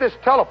he's got this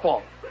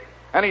telephone,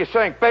 and he's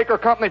saying, Baker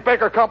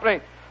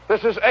Company,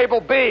 this is Able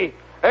B,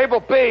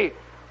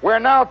 we're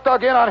now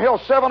dug in on Hill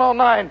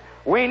 709.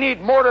 We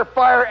need mortar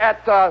fire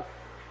at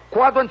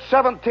Quadrant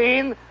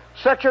 17,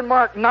 Section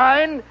Mark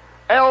 9,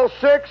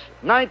 L6,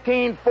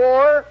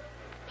 19-4,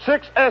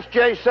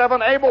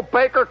 6SJ7, Able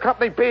Baker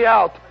Company B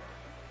out.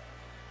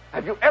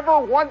 Have you ever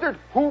wondered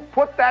who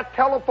put that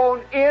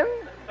telephone in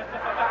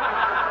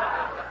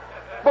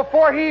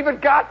before he even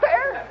got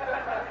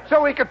there?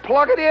 So he could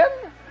plug it in?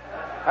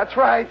 That's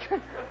right.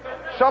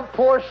 Some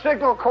poor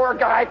Signal Corps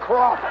guy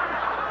crawled.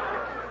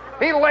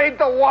 He laid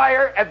the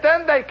wire, and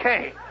then they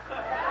came.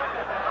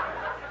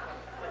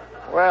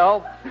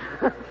 Well,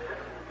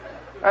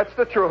 that's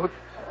the truth.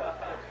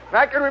 And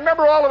I can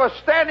remember all of us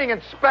standing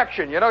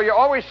inspection. You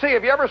always see,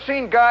 have you ever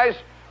seen guys,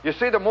 you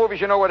see the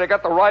movies, where they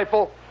got the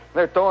rifle,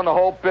 they're doing the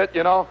whole bit,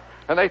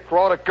 and they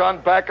throw the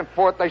gun back and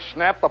forth, they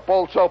snap the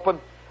bolts open.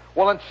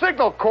 Well, in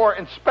Signal Corps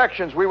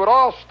inspections, we would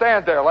all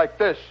stand there like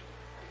this.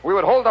 We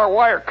would hold our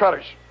wire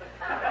cutters.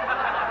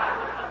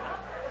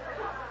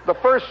 The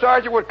first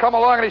sergeant would come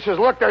along and he says,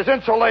 look, there's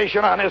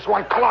insulation on this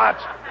one,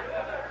 clots.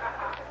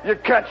 You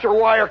catch your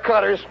wire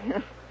cutters.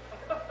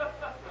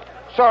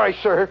 Sorry,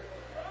 sir.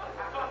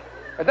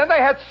 And then they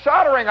had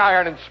soldering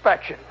iron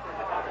inspection.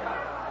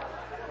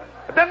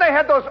 And then they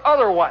had those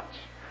other ones.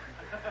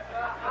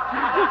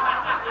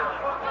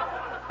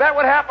 That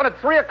would happen at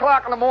 3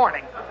 o'clock in the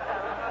morning.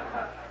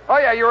 Oh,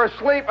 yeah, you're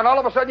asleep, and all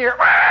of a sudden you're...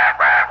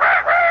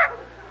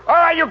 All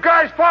right, you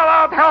guys, fall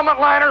out. Helmet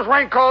liners,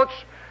 raincoats,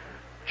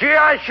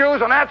 GI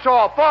shoes, and that's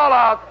all. Fall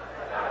out.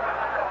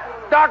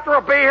 Doctor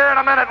will be here in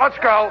a minute. Let's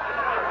go.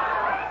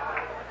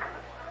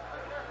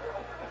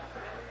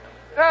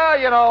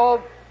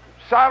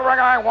 Soldering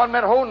iron 1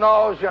 minute, who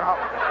knows,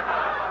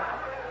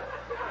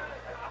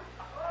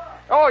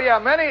 Oh, yeah,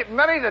 many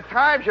of the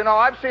times,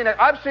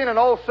 I've seen an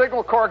old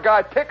Signal Corps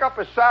guy pick up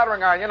his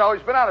soldering iron.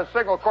 He's been out of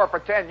Signal Corps for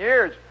 10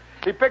 years.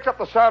 He picks up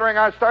the soldering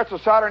iron, starts to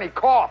solder, and he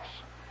coughs.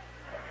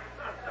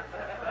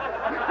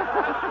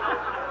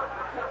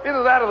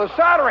 Either that or the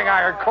soldering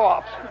iron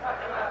coughs.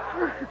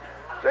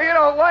 So,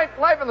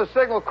 life in the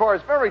Signal Corps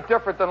is very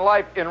different than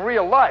life in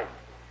real life.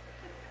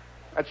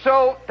 And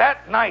so,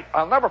 that night,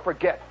 I'll never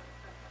forget,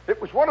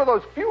 it was one of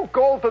those few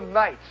golden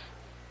nights.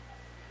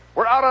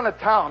 We're out on the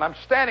town. I'm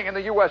standing in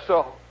the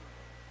USO.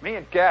 Me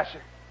and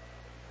Gasser.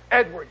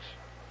 Edwards.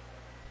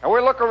 And we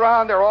look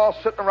around. They're all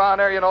sitting around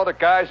there. The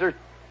guys are...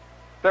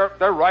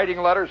 They're writing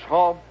letters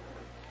home.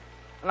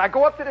 And I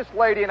go up to this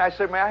lady and I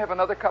say, may I have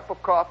another cup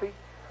of coffee?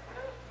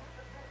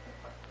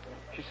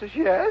 She says,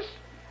 yes.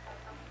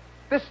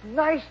 This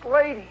nice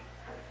lady.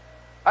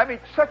 I mean,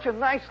 such a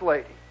nice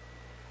lady.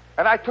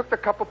 And I took the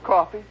cup of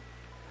coffee.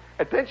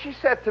 And then she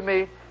said to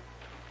me,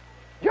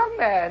 young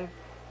man,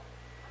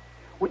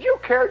 would you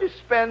care to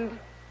spend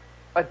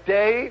a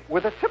day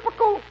with a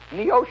typical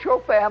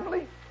Neosho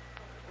family?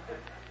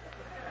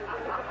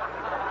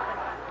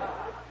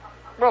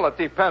 Well, it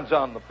depends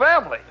on the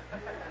family.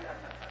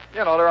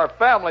 There are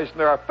families and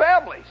there are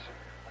families.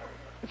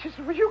 And she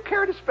said, would you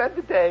care to spend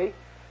the day?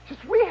 She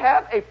says, we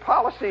have a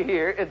policy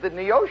here in the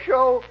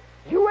Neosho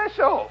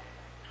USO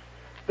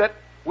that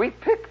we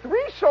pick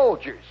 3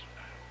 soldiers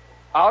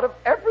out of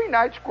every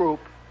night's group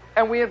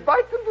and we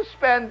invite them to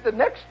spend the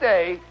next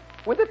day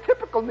with a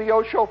typical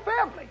Neosho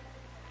family.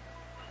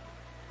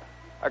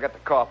 I got the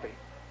coffee.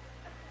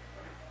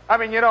 I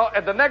mean,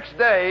 and the next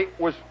day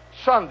was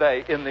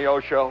Sunday in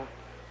Neosho.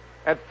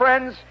 And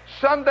friends,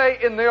 Sunday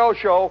in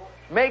Neosho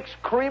makes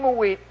cream of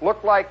wheat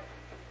look like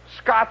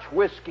Scotch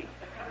whiskey.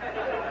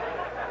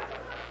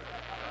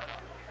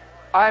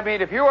 I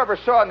mean, if you ever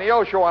saw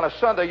Neosho on a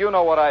Sunday, you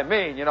know what I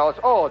mean.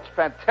 It's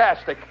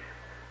fantastic.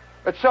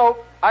 And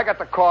so I got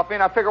the coffee,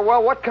 and I figure,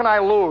 well, what can I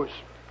lose?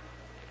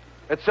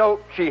 And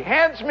so she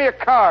hands me a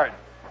card,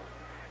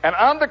 and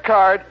on the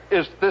card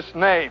is this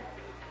name.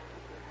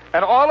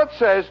 And all it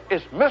says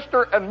is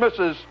Mr. and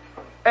Mrs.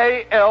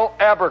 A.L.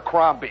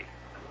 Abercrombie,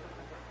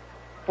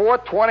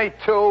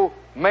 422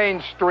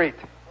 Main Street.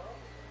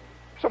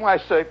 So I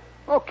say,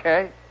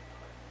 okay,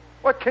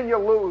 what can you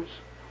lose?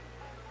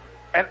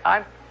 And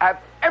I've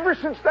ever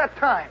since that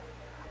time,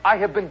 I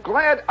have been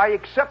glad I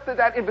accepted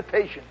that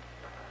invitation.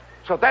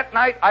 So that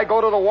night, I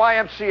go to the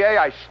YMCA,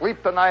 I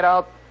sleep the night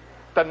out.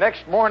 The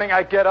next morning,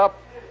 I get up.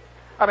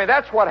 I mean,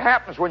 that's what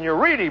happens when you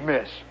really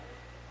miss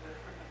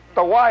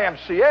the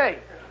YMCA.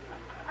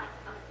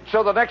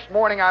 So the next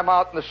morning, I'm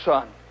out in the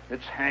sun.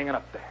 It's hanging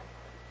up there.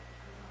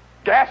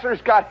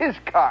 Gasser's got his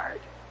card,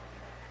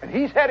 and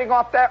he's heading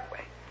off that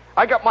way.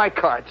 I got my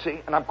card, see,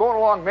 and I'm going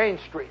along Main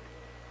Street.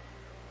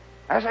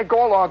 As I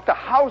go along, the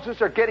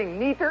houses are getting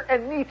neater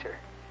and neater.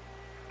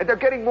 And they're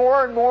getting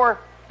more and more,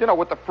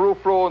 with the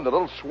frou-frou and the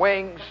little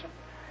swings.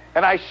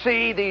 And I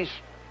see these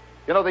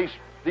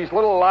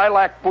little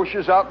lilac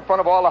bushes out in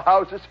front of all the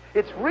houses.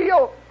 It's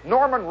real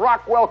Norman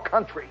Rockwell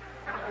country.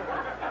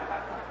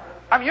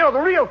 I mean, the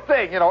real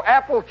thing,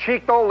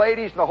 apple-cheeked old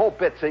ladies and the whole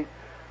bit, see.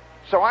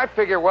 So I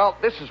figure, well,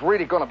 this is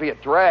really going to be a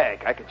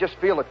drag. I could just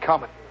feel it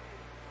coming.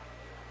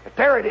 But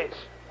there it is.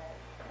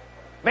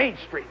 Main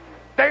Street.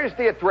 There's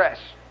the address.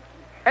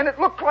 And it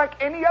looked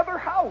like any other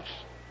house.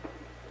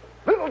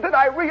 Little did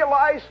I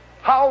realize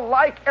how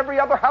like every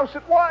other house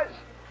it was.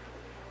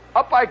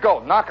 Up I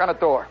go, knock on the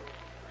door.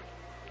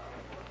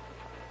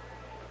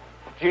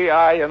 GI,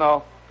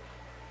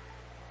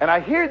 And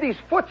I hear these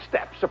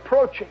footsteps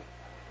approaching.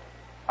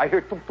 I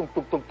hear tum, tum,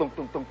 tum, tum, tum,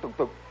 tum, tum, tum,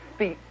 tum.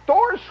 The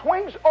door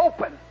swings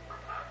open.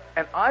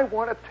 And I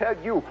want to tell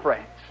you,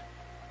 friends,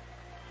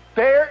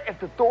 there at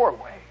the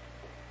doorway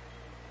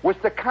was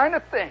the kind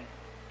of thing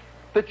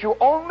that you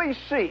only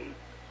see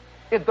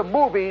in the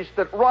movies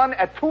that run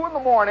at 2 in the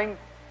morning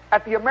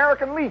at the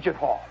American Legion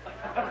Hall.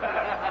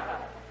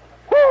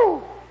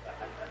 Woo!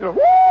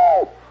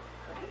 Woo!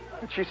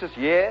 And she says,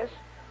 yes.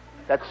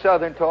 That's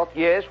Southern talk.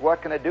 Yes,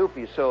 what can I do for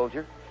you,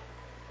 soldier?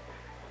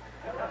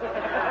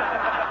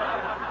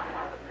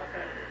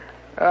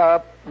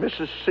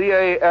 Mrs.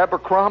 C.A.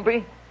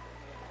 Abercrombie?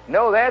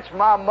 No, that's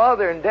my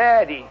mother and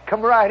daddy.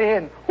 Come right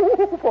in.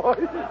 Oh, boy.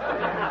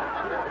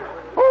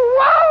 Oh,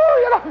 wow,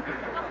 you know.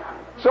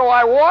 So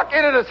I walk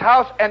into this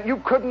house, and you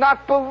could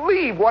not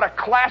believe what a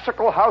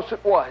classical house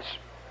it was.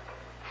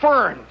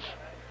 Ferns.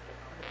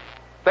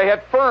 They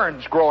had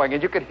ferns growing,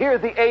 and you could hear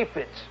the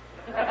aphids.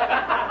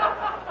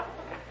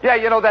 Yeah,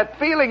 you know, that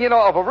feeling, you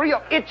know, of a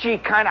real itchy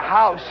kind of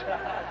house.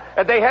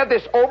 And they had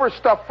this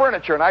overstuffed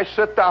furniture, and I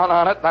sit down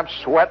on it, and I'm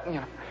sweating, you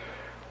know.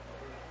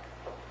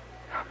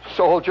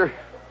 Soldier.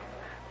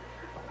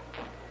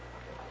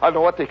 I don't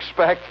know what to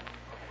expect.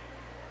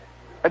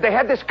 And they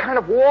had this kind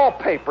of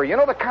wallpaper, you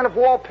know, the kind of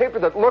wallpaper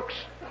that looks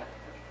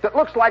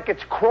like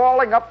it's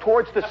crawling up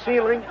towards the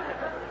ceiling.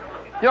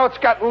 You know, it's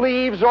got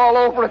leaves all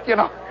over it, you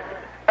know,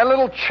 and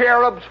little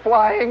cherubs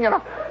flying, you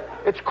know.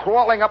 It's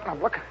crawling up, and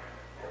I'm looking.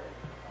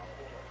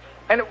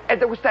 And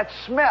there was that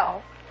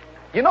smell.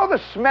 You know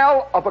the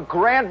smell of a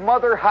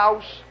grandmother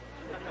house?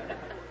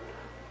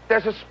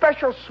 There's a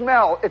special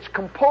smell. It's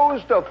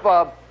composed of,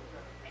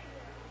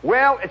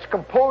 it's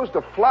composed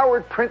of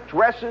flowered print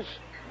dresses,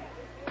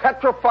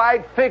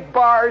 petrified fig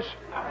bars,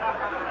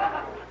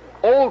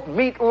 old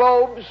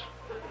meatloaves,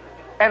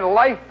 and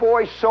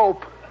Lifebuoy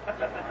soap.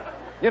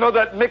 You know,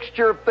 that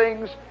mixture of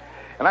things?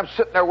 And I'm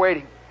sitting there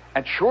waiting.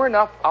 And sure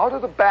enough, out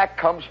of the back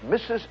comes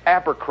Mrs.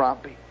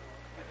 Abercrombie.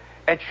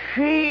 And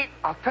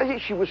I'll tell you,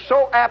 she was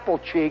so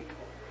apple-cheeked.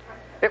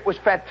 It was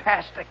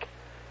fantastic.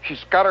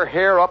 She's got her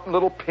hair up in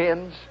little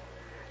pins.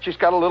 She's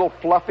got a little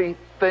fluffy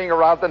thing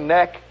around the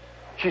neck.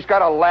 She's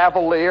got a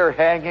lavalier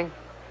hanging.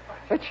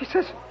 And she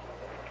says,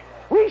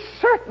 we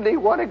certainly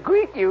want to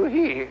greet you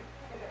here.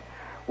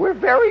 We're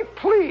very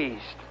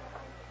pleased.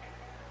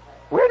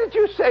 Where did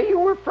you say you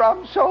were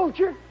from,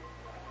 soldier?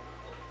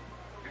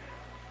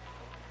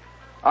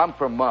 I'm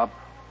from,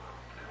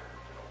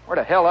 where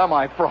the hell am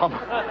I from?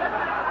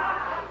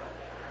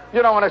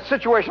 You know, in a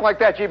situation like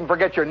that, you even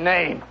forget your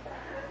name.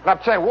 And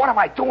I'm saying, what am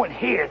I doing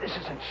here? This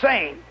is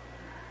insane.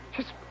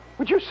 She says,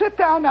 would you sit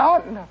down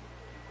now? And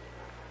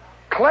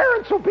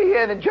Clarence will be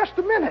in just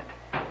a minute.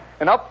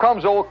 And up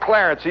comes old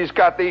Clarence. He's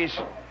got these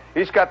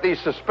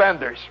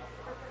suspenders.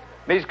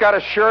 And he's got a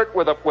shirt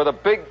with a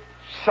big,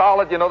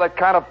 solid, you know, that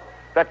kind of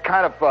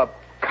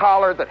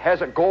collar that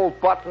has a gold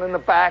button in the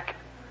back.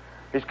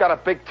 He's got a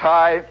big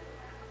tie,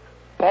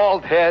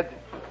 bald head,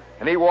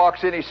 and he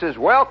walks in. He says,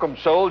 welcome,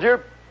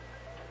 soldier.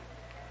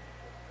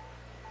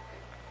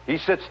 He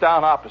sits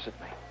down opposite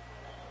me.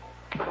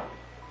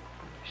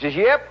 He says,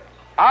 yep,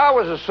 I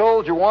was a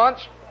soldier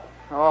once.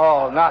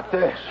 Oh, not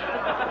this.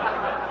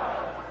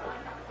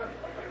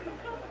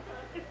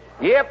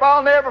 Yep,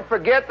 I'll never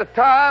forget the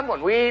time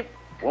when we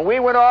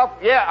went off.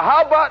 Yeah,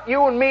 how about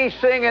you and me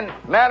singing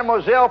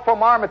Mademoiselle from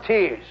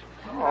Armentières?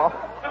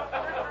 Oh.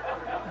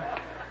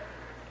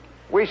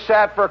 We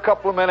sat for a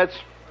couple of minutes,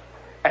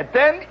 and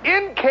then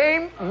in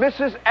came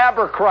Mrs.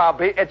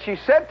 Abercrombie, and she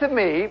said to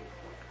me,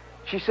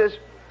 she says,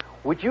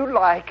 would you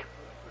like,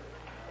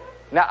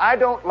 now I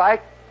don't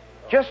like,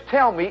 just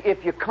tell me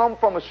if you come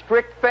from a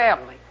strict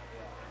family.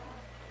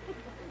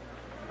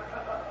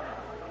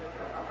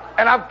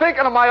 And I'm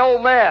thinking of my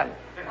old man.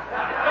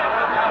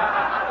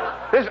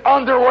 His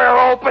underwear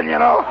open, you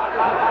know.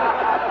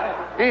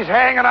 He's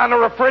hanging on the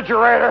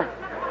refrigerator.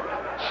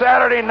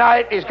 Saturday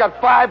night, he's got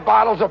 5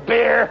 bottles of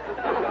beer.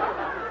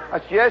 I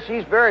said, yes,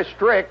 he's very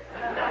strict.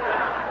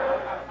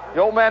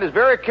 The old man is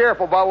very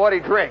careful about what he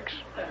drinks.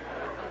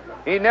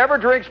 He never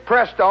drinks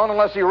Prestone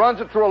unless he runs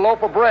it through a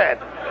loaf of bread.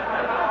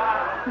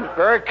 He's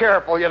very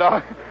careful, you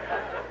know.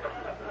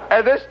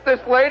 And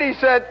this lady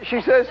said,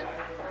 she says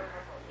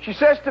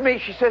to me,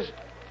 she says,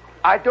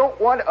 I don't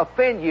want to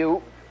offend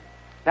you.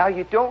 Now,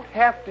 you don't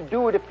have to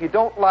do it if you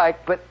don't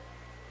like, but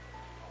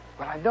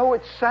I know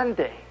it's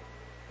Sunday.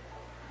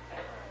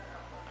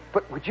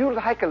 But would you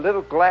like a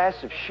little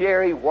glass of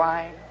sherry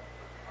wine?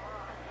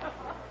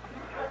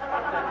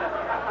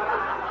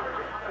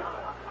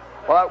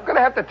 Well, I'm going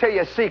to have to tell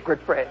you a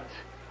secret, friends.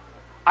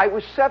 I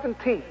was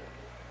 17.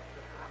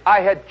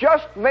 I had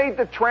just made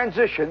the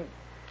transition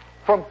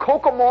from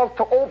Cocomalt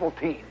to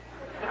Ovaltine.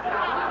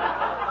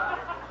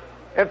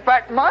 In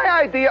fact, my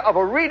idea of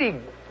a really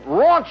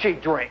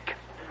raunchy drink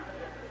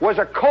was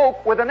a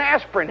Coke with an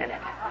aspirin in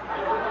it.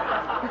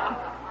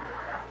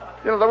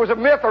 You know, there was a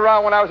myth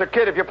around when I was a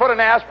kid, if you put an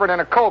aspirin in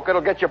a Coke,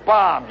 it'll get you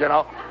bombed, you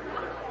know.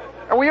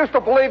 And we used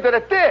to believe that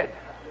it did.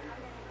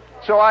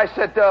 So I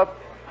said,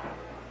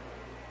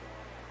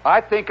 I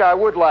think I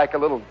would like a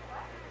little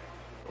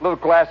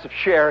glass of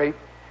sherry.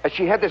 And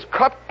she had this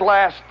cut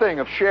glass thing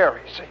of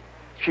sherry, see.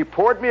 She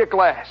poured me a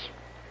glass.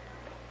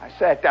 I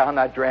sat down and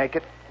I drank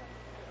it.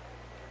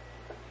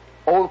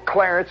 Old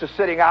Clarence is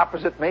sitting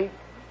opposite me.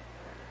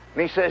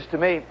 And he says to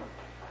me,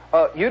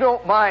 you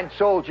don't mind,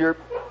 soldier,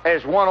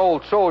 as one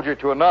old soldier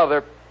to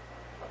another,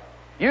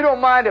 you don't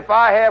mind if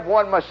I have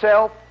one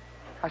myself?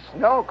 I said,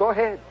 no, go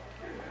ahead.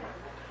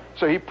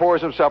 So he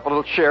pours himself a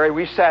little sherry.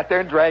 We sat there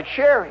and drank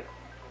sherry.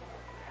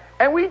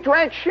 And we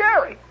drank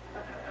sherry.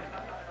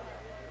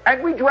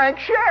 And we drank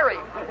sherry.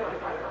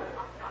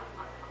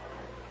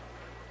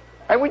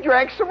 And we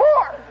drank some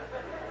more.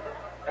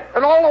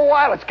 And all the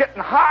while, it's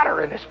getting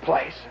hotter in this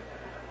place.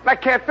 And I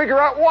can't figure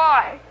out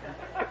why.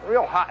 It's getting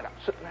real hot. I'm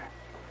sitting there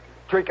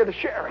drinking the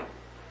sherry.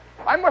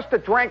 I must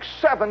have drank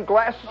 7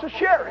 glasses of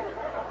sherry.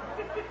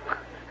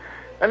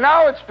 And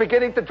now it's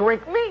beginning to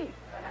drink me.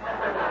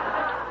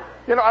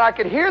 You know, and I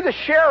can hear the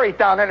sherry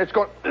down there, and it's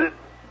going... Ugh.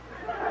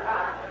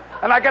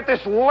 And I got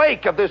this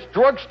lake of this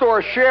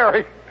drugstore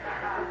sherry.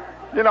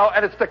 You know,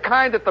 and it's the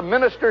kind that the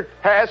minister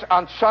has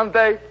on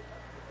Sunday.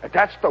 And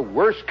that's the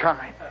worst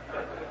kind.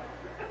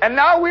 And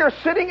now we are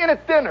sitting in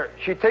at dinner.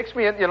 She takes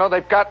me in. You know,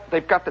 they've got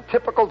the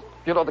typical,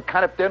 you know, the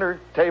kind of dinner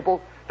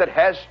table that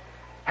has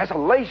a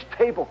lace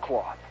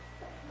tablecloth.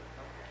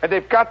 And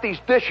they've got these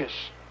dishes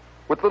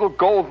with little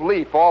gold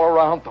leaf all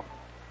around them.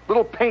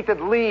 Little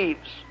painted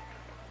leaves.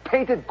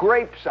 Painted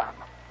grapes on them.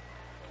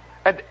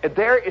 And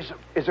there is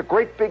a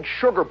great big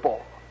sugar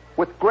bowl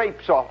with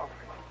grapes all over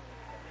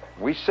it.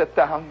 We sit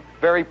down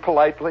very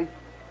politely.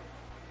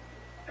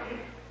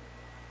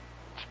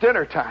 It's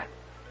dinner time.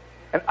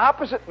 And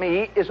opposite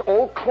me is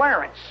old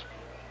Clarence.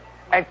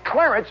 And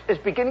Clarence is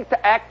beginning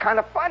to act kind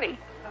of funny.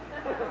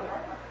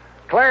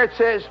 Clarence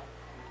says,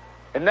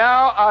 "And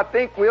now I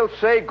think we'll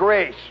say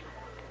grace."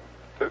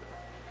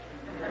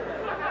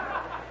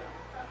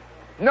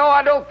 "No,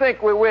 I don't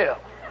think we will.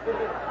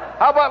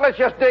 How about let's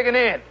just dig it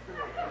in?"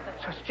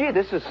 So, gee,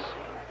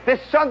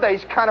 this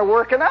Sunday's kind of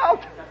working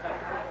out.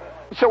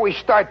 So we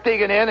start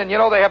digging in, and you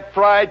know, they have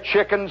fried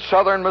chicken,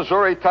 Southern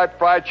Missouri type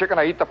fried chicken.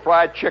 I eat the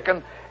fried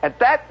chicken, and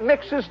that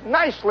mixes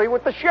nicely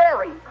with the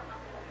sherry.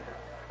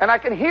 And I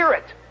can hear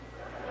it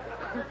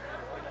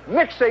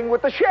mixing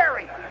with the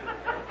sherry.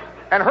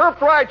 And her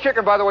fried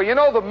chicken, by the way, you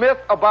know the myth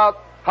about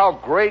how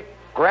great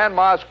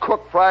grandmas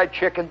cook fried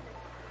chicken?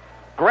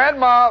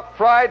 Grandma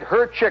fried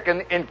her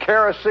chicken in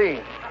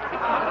kerosene.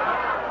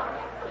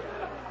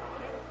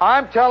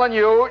 I'm telling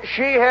you,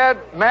 she had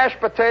mashed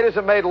potatoes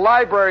that made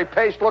library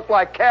paste look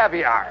like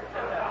caviar.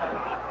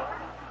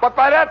 But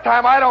by that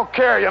time, I don't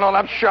care, you know, and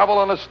I'm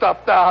shoveling the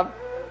stuff down.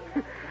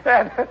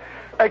 And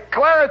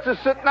Clarence is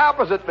sitting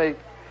opposite me.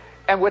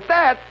 And with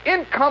that,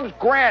 in comes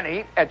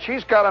Granny, and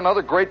she's got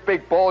another great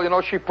big bowl. You know,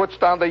 she puts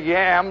down the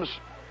yams.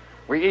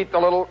 We eat the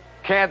little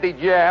candied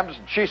yams.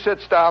 And she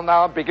sits down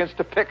now and begins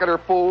to pick at her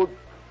food.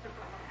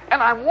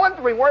 And I'm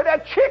wondering where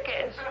that chick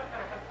is.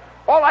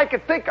 All I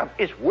could think of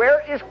is,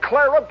 where is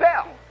Clara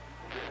Bell?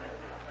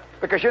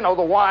 Because, you know,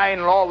 the wine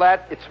and all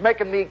that, it's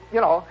making me, you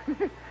know,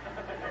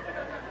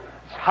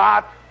 it's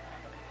hot.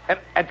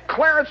 And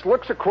Clarence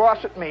looks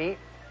across at me.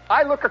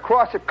 I look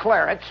across at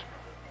Clarence.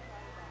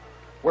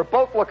 We're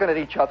both looking at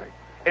each other.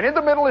 And in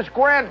the middle is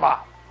Grandma.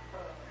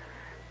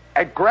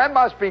 And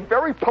Grandma's being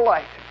very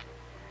polite.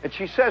 And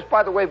she says,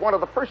 by the way, one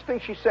of the first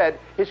things she said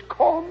is,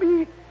 "Call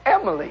me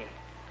Emily."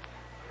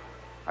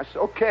 I said,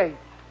 "Okay,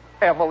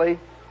 Emily."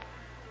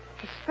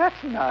 She said,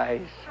 "That's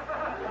nice.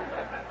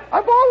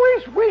 I've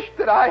always wished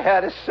that I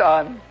had a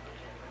son."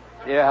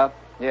 Yeah,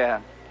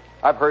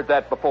 I've heard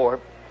that before.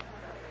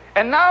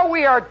 And now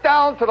we are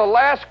down to the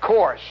last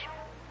course,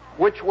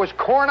 which was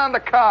corn on the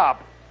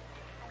cob.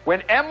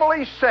 When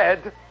Emily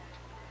said,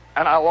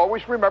 and I'll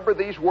always remember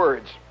these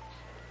words,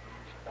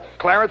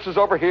 Clarence is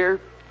over here,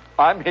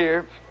 I'm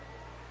here,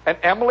 and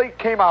Emily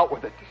came out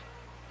with it.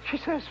 She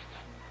says,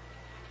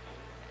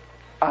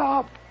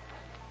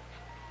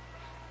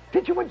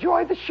 "Did you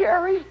enjoy the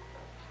sherry?"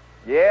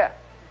 "Yeah,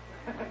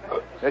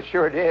 I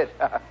sure did."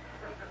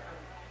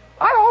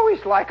 "I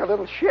always like a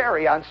little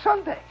sherry on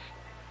Sundays."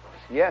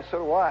 "Yeah, so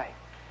do I."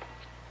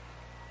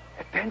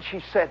 And then she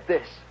said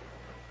this,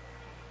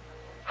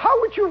 "How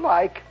would you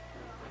like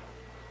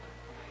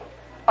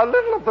a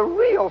little of the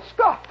real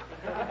stuff?"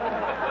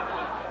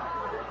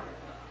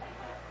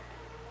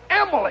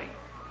 Emily.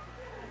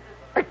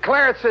 And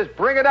Clarence says,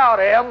 "Bring it out,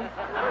 Em."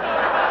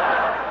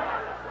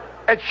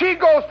 And she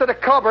goes to the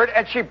cupboard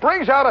and she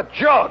brings out a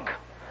jug.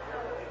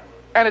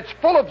 And it's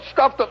full of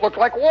stuff that looked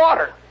like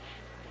water.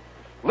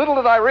 Little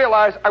did I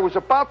realize I was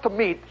about to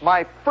meet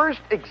my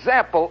first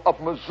example of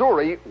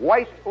Missouri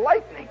white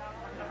lightning.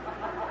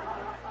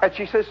 And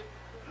she says,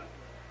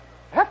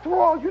 "After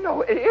all, you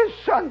know, it is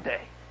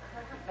Sunday.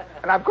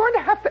 And I'm going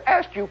to have to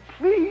ask you,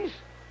 please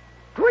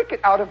drink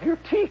it out of your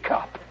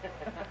teacup."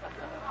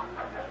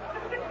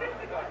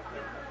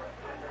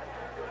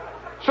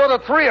 So the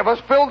three of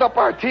us filled up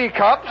our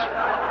teacups,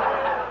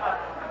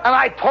 and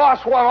I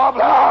tossed one off.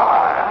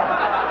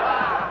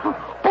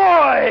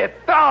 Boy,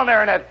 it's down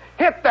there, and it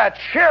hit that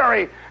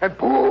sherry, and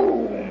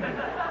boom.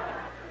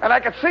 And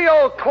I could see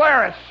old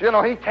Clarence, you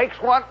know, he takes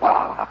one,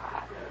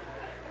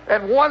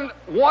 and one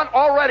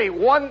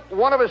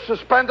of his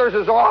suspenders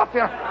is off,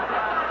 you know.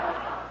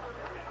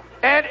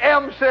 And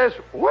Em says,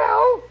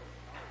 "Well,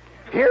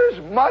 here's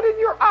mud in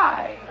your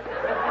eye."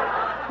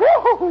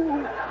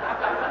 Woo-hoo.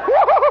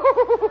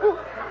 Woo-hoo.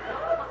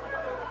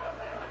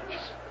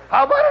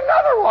 How about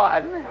another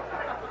one?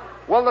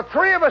 Well, the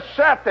three of us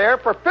sat there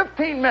for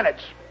 15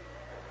 minutes.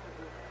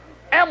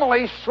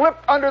 Emily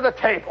slipped under the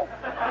table.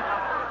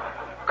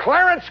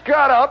 Clarence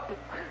got up,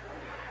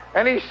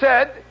 and he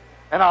said,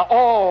 and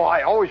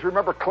I always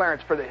remember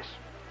Clarence for this.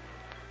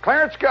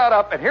 Clarence got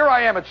up, and here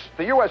I am, it's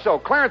the USO.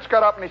 Clarence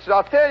got up, and he said,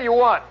 I'll tell you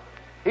what.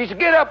 He said,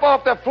 get up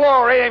off the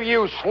floor,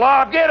 you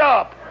slob, get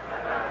up.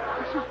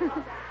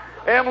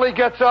 Emily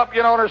gets up,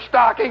 and her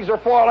stockings are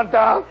falling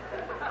down.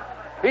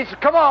 He said,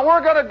 come on,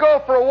 we're going to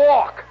go for a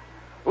walk.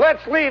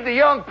 Let's leave the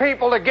young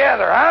people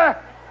together, huh?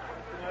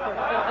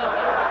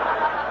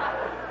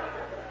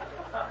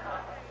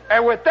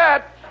 And with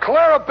that,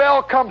 Clara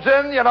Bell comes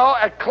in,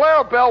 and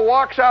Clara Bell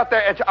walks out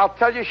there, and I'll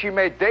tell you, she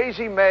made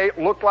Daisy May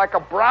look like a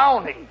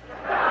brownie.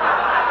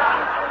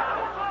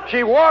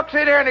 She walks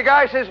in here, and the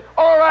guy says,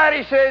 all right,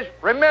 he says,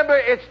 remember,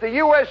 it's the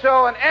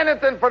USO and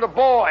anything for the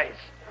boys.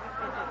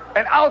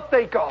 And out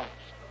they go.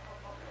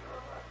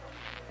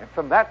 And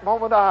from that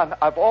moment on,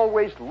 I've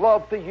always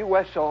loved the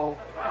USO.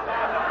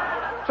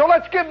 So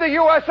let's give the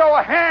USO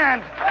a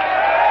hand.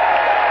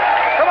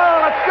 Come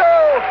on, let's go.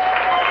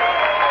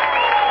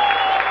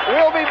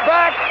 We'll be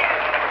back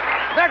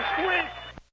next week.